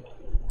of them.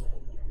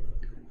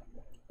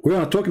 We are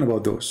not talking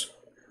about those.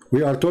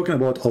 We are talking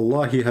about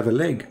Allah, he have a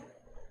leg.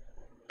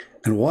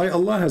 And why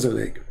Allah has a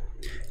leg?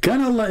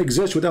 Can Allah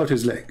exist without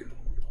his leg?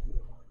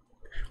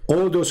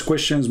 All those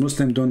questions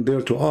Muslims don't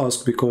dare to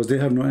ask because they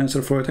have no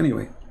answer for it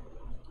anyway.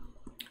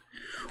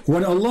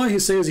 When Allah, he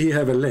says he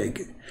have a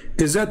leg,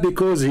 is that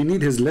because he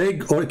need his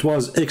leg or it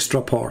was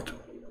extra part?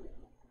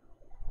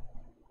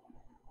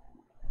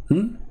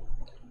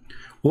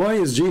 Why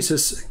is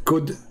Jesus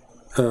called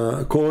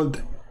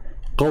Qawl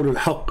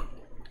al-Haq,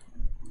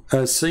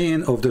 a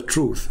saying of the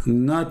truth,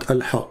 not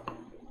al-Haq?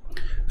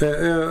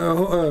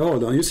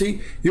 Hold on, you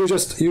see, you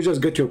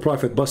just get your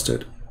prophet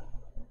busted.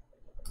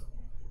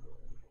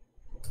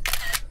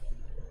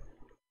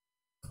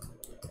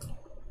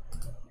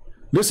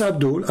 This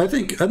Abdul, I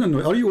think, I don't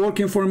know, are you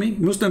working for me?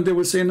 Muslim, they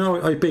will say, now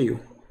I pay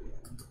you.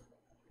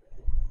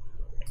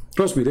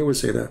 Trust me, they will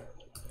say that.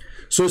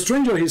 So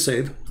stranger, he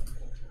said,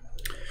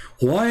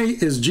 why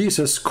is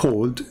Jesus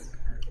called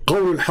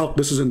Qawl al-Haq?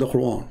 This is in the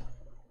Quran.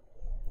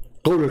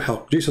 Qawl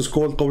al-Haq. Jesus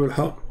called Qawl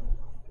al-Haq.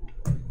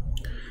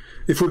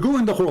 If we go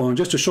in the Quran,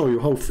 just to show you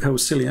how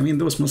silly, I mean,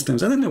 those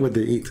Muslims, I don't know what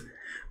they eat.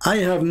 I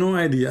have no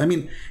idea. I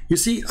mean, you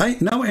see,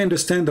 now I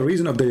understand the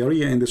reason of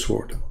diarrhea in this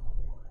world.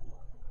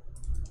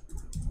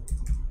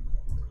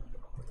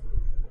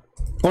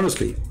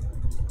 Honestly,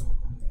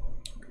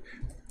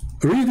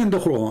 reading the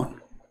Quran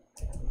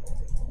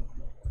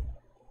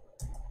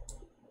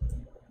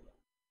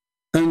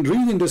and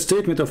reading the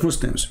statement of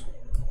Muslims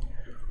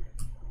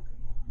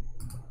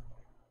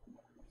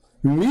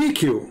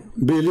make you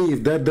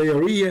believe that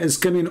diarrhea is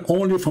coming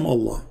only from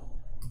Allah.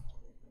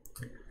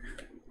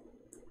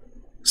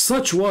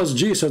 such was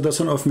Jesus, the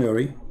son of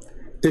Mary,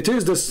 it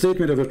is the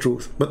statement of the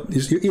truth. But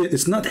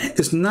it's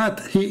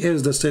not he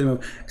is the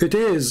statement. It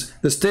is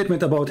the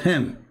statement about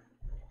him.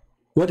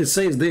 What it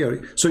says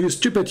there. So you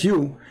stupid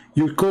you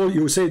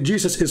say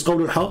Jesus is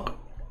Qawl al-Haq.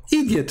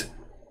 Idiot.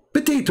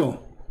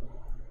 Potato.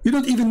 You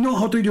don't even know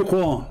how to read your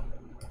Quran.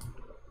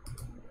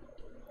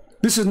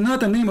 This is not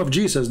the name of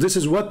Jesus. This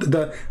is what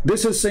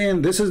this is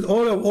saying. This is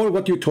all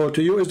what you taught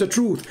to you is the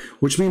truth,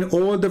 which means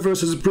all the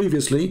verses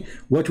previously,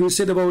 what we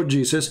said about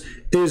Jesus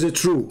is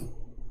true.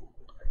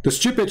 The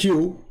stupid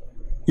you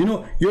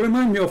know, you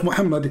remind me of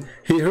Muhammad.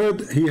 He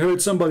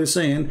heard somebody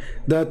saying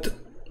that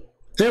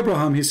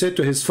Abraham, he said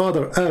to his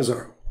father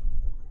Azar.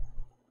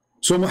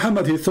 So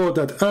Muhammad, he thought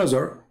that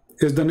Azar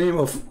is the name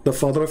of the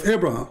father of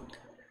Abraham.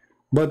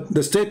 But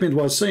the statement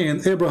was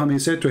saying Abraham, he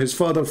said to his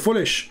father,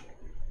 foolish.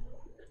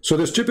 So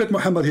the stupid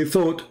Muhammad, he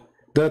thought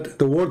that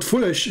the word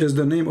foolish is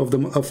the name of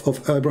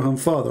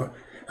Abraham's father.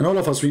 And all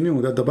of us, we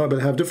knew that the Bible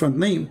have different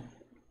name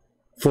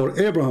for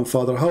Abraham's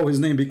father, how his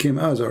name became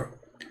Azar.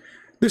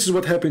 This is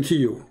what happened to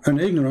you. An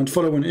ignorant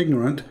following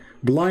ignorant,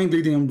 blind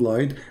leading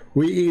blind.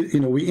 We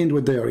end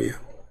with diarrhea.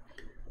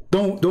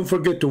 Don't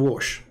forget to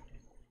wash.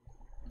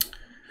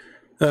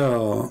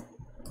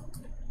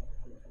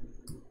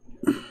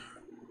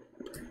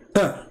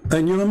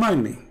 And you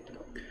remind me,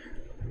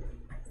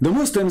 the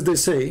Muslims, they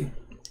say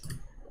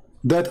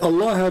that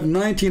Allah have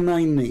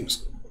 99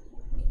 names.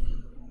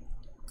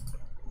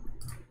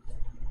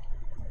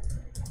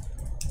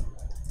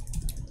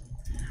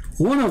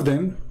 One of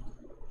them,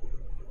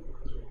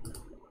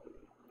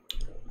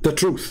 the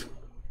truth.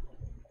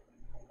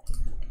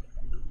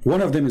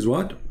 One of them is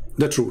what?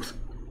 The truth.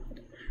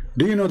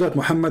 Do you know that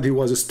Muhammad, he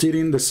was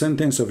stealing the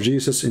sentence of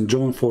Jesus in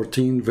John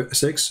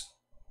 14:6,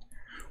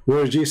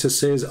 where Jesus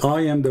says,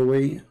 I am the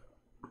way,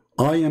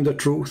 I am the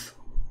truth,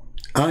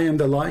 I am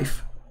the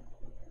life.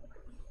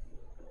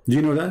 Do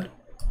you know that?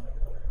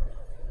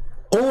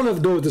 All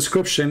of those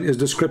description is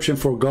description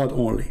for God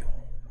only.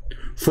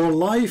 For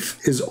life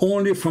is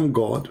only from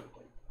God.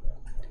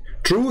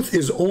 Truth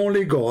is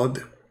only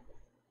God.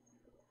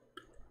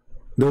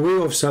 The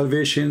way of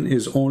salvation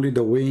is only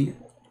the way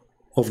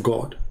of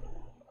God.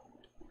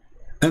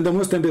 And the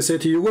Muslim, they say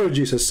to you, where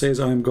Jesus says,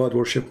 I am God,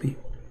 worship me.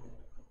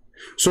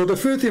 So the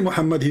filthy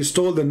Muhammad, he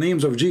stole the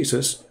names of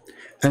Jesus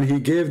and he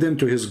gave them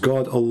to his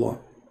God Allah.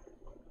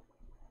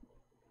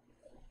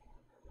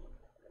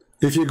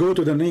 If you go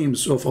to the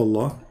names of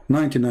Allah,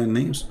 99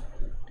 names,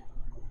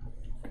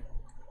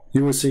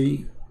 you will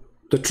see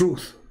the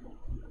truth.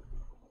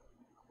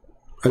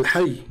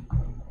 Al-Hayy,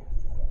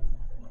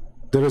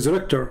 the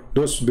resurrector,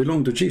 those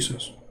belong to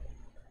Jesus.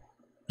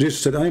 Jesus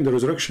said, I am the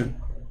resurrection.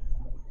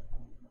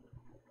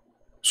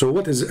 So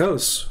what is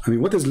else? I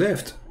mean, what is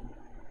left?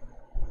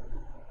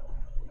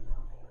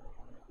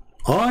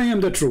 I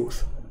am the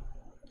truth.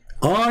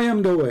 I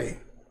am the way.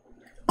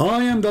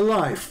 I am the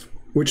life,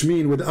 which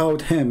means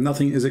without him,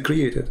 nothing is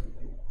created.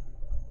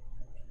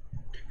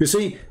 You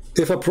see,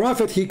 if a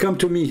prophet, he come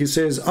to me, he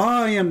says,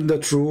 I am the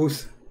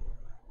truth,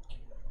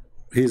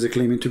 he is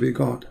claiming to be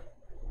God.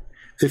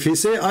 If he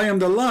say, I am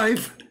the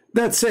life,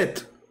 that's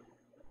it.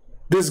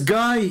 This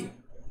guy,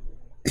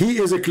 he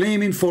is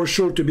claiming for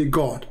sure to be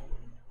God.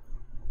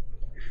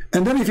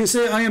 And then if you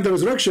say, I am the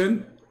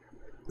resurrection,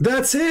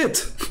 that's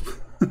it.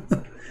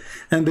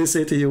 And they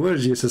say to you, where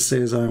Jesus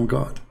says, I am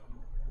God,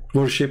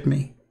 worship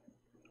me.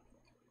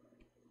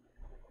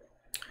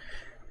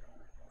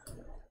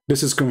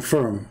 This is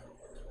confirmed.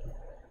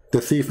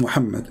 The thief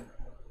Muhammad,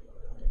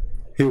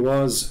 he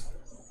was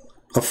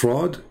a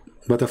fraud,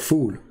 but a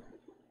fool.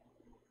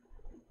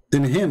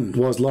 In him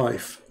was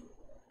life,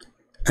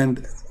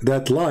 and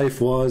that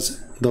life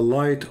was the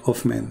light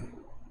of men.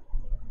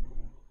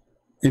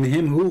 In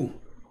him who?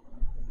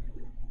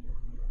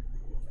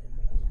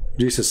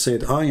 Jesus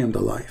said, I am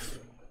the life.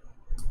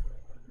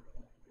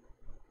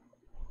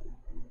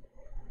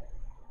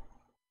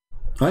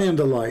 I am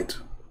the light.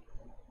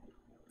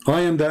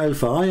 I am the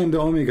Alpha. I am the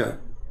Omega.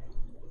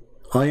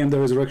 I am the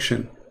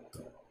resurrection.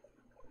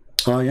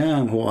 I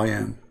am who I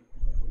am.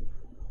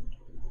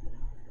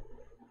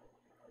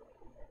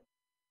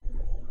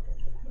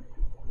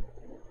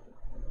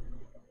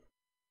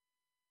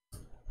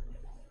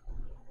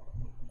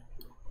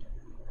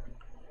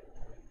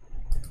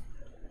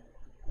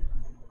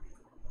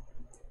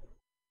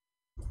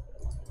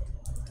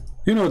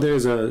 You know, there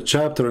is a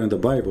chapter in the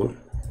Bible .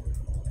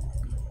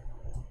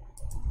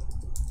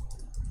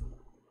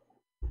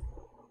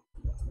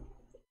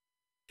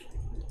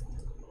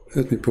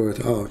 Let me pour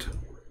it out.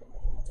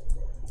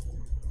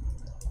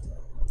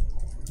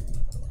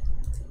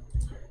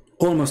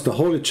 Almost the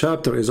whole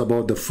chapter is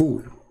about the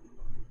fool.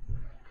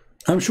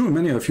 I'm sure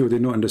many of you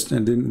did not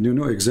understand, you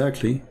know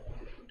exactly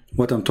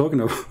what I'm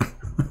talking about.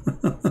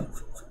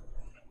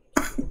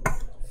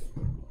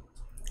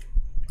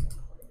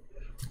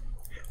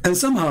 And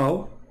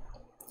somehow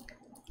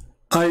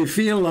I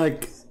feel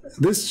like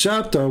this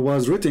chapter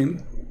was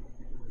written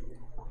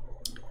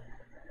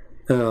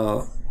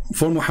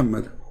for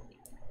Muhammad.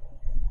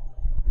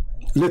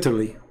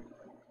 Literally.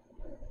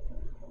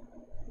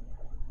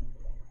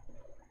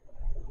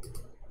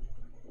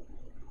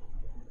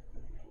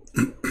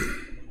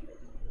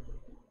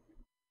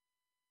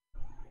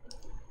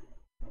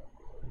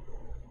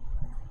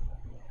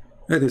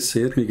 Let us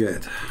see, let me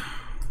get.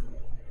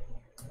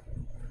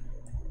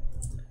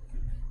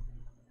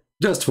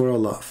 Just for a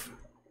laugh.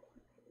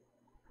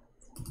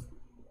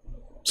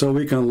 So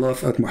we can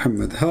laugh at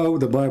Muhammad, how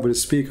the Bible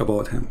speak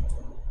about him.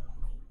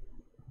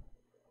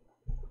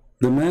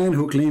 The man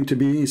who claimed to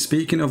be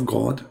speaking of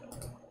God,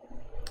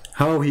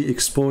 how he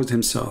exposed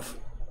himself.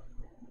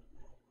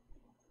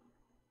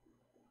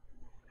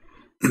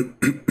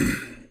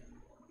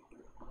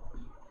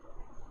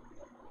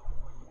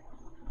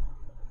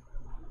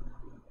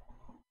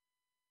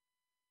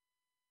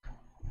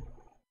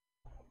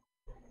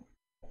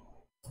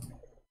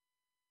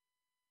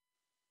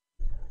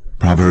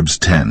 Proverbs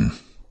 10.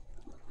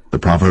 The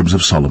Proverbs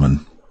of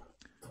Solomon.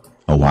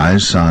 A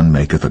wise son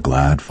maketh a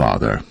glad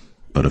father,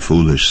 but a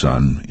foolish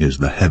son is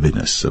the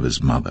heaviness of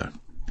his mother.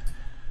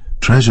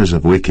 Treasures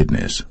of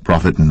wickedness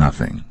profit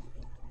nothing,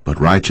 but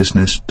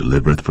righteousness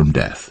delivereth from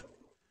death.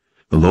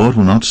 The Lord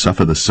will not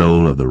suffer the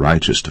soul of the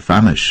righteous to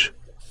famish,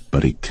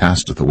 but he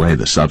casteth away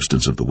the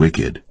substance of the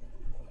wicked.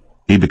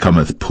 He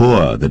becometh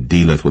poor that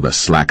dealeth with a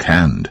slack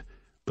hand,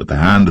 but the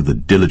hand of the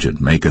diligent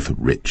maketh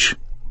rich.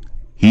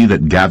 He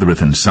that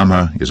gathereth in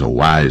summer is a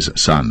wise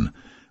son,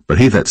 but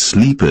he that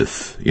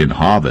sleepeth in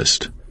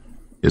harvest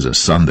is a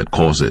son that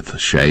causeth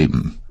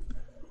shame.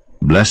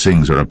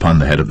 Blessings are upon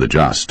the head of the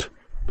just,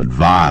 but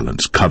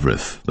violence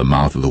covereth the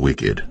mouth of the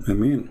wicked.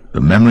 Amen.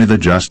 The memory of the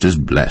just is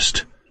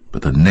blessed,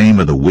 but the name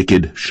of the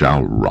wicked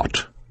shall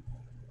rot.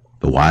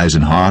 The wise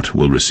in heart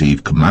will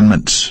receive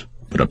commandments,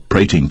 but a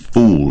prating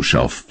fool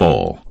shall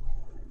fall.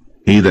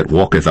 He that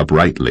walketh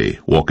uprightly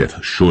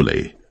walketh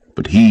surely,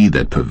 but he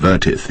that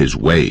perverteth his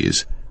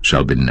ways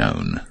shall be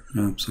known.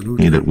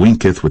 Absolutely. He that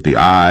winketh with the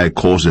eye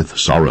causeth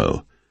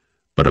sorrow,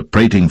 but a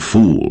prating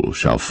fool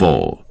shall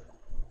fall.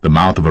 The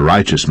mouth of a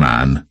righteous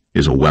man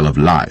is a well of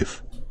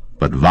life,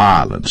 but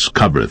violence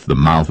covereth the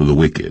mouth of the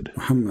wicked.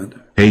 Muhammad.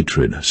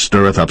 Hatred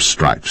stirreth up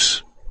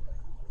strifes,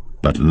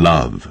 but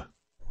love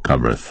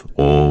covereth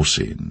all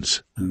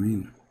sins.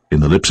 Amen.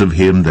 In the lips of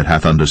him that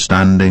hath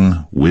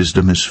understanding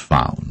wisdom is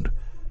found,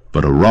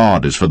 but a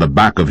rod is for the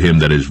back of him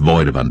that is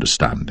void of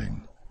understanding.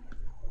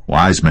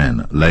 Wise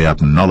men lay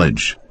up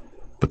knowledge,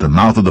 but the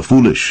mouth of the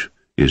foolish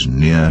is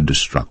near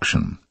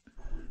destruction.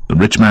 The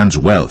rich man's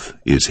wealth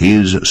is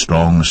his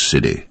strong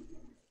city.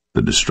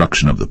 The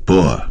destruction of the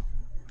poor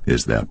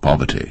is their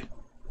poverty.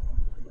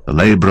 The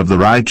labor of the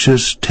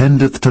righteous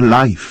tendeth to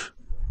life,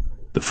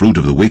 the fruit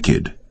of the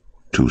wicked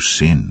to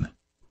sin.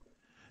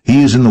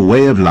 He is in the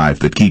way of life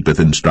that keepeth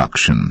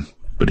instruction,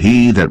 but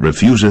he that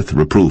refuseth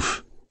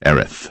reproof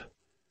erreth.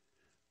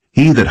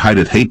 He that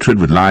hideth hatred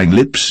with lying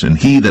lips, and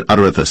he that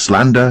uttereth a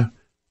slander,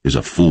 is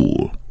a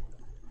fool.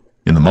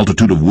 In the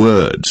multitude of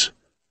words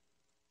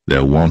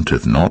there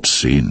wanteth not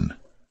sin,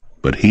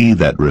 but he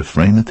that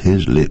refraineth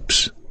his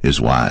lips is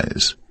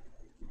wise.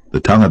 The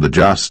tongue of the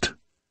just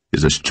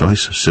is as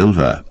choice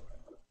silver,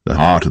 the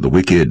heart of the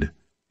wicked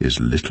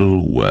is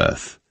little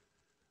worth.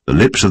 The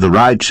lips of the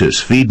righteous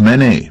feed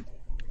many,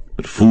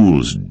 but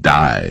fools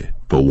die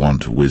for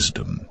want of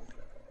wisdom.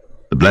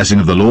 The blessing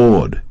of the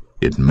Lord,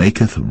 it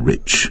maketh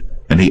rich,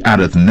 and he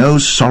addeth no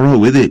sorrow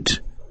with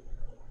it.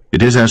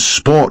 It is as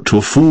sport to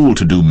a fool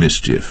to do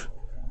mischief,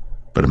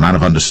 but a man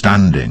of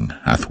understanding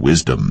hath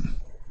wisdom.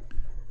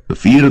 The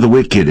fear of the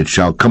wicked it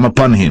shall come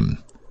upon him,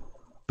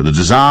 but the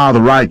desire of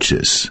the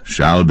righteous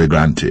shall be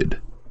granted.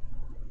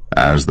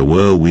 As the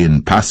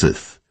whirlwind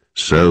passeth,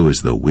 so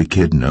is the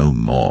wicked no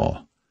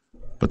more,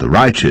 but the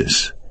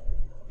righteous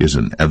is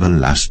an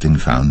everlasting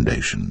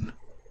foundation.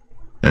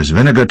 As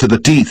vinegar to the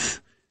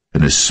teeth,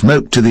 and as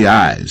smoke to the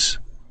eyes,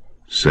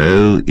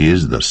 so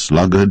is the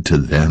sluggard to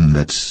them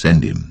that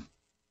send him.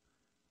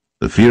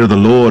 The fear of the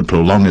Lord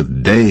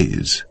prolongeth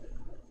days,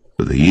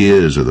 but the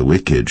years of the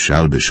wicked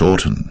shall be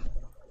shortened.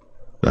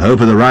 The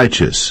hope of the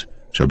righteous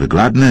shall be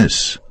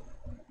gladness,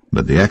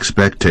 but the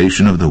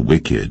expectation of the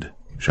wicked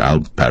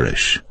shall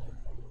perish.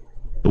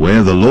 The way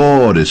of the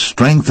Lord is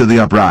strength to the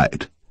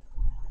upright,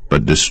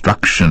 but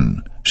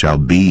destruction shall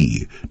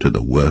be to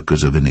the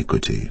workers of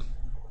iniquity.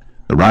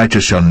 The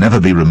righteous shall never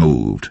be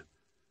removed,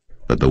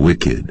 but the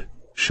wicked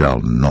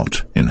shall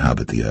not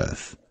inhabit the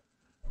earth.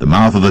 The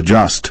mouth of the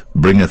just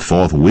bringeth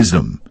forth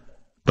wisdom,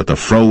 but the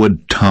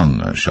froward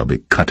tongue shall be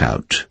cut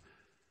out.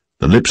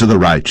 The lips of the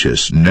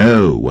righteous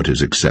know what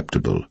is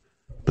acceptable,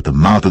 but the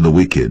mouth of the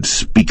wicked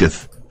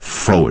speaketh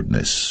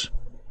frowardness.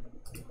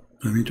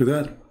 Amen to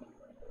that.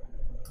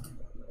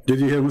 Did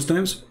you hear,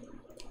 Muslims?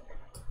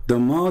 The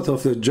mouth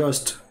of the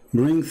just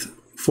bringeth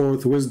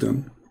forth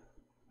wisdom,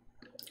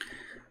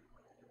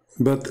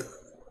 but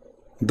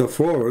the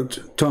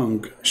froward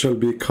tongue shall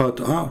be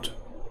cut out.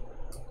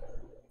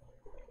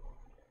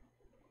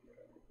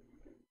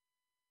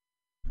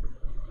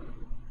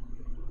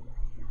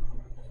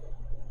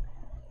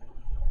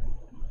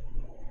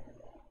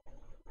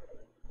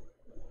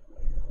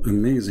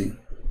 Amazing.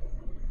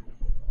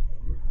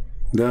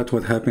 That's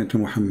what happened to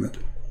Muhammad.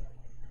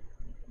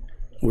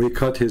 We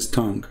cut his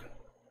tongue.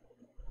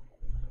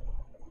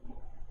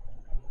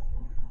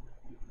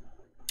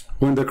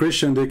 When the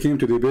Christian, they came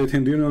to debate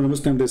him, do you know the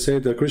Muslim, they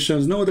said the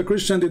Christians, no, the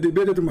Christian, they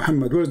debated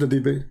Muhammad. Where's the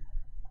debate?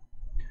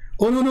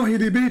 Oh no, he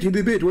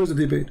debate. Where's the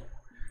debate?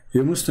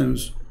 You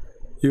Muslims,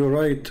 you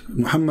write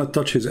Muhammad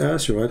touch his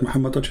ass, you write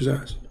Muhammad touch his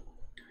ass.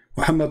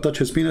 Muhammad touch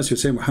his penis, you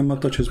say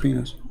Muhammad touch his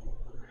penis.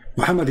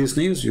 Muhammad he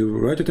sneeze, you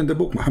write it in the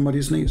book, Muhammad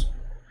he sneeze.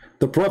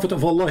 The Prophet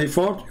of Allah he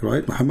fart, you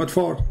write Muhammad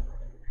fart.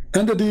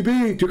 And the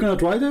debate, you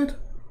cannot write it?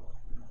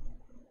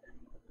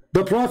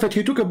 The Prophet,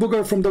 he took a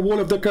booger from the wall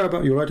of the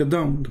Kaaba, you write it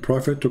down. The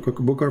Prophet took a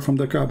booger from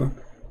the Kaaba.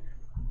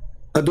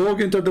 A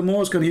dog entered the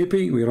mosque and he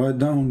pee, we write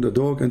down. The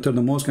dog entered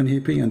the mosque and he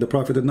pee, and the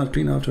Prophet did not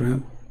clean after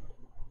him.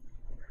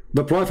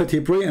 The Prophet he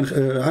pray and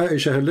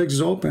Aisha, her legs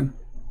is open.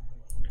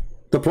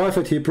 The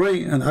Prophet he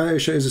pray and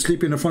Aisha is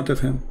sleeping in front of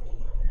him.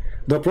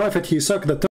 The Prophet he sucked the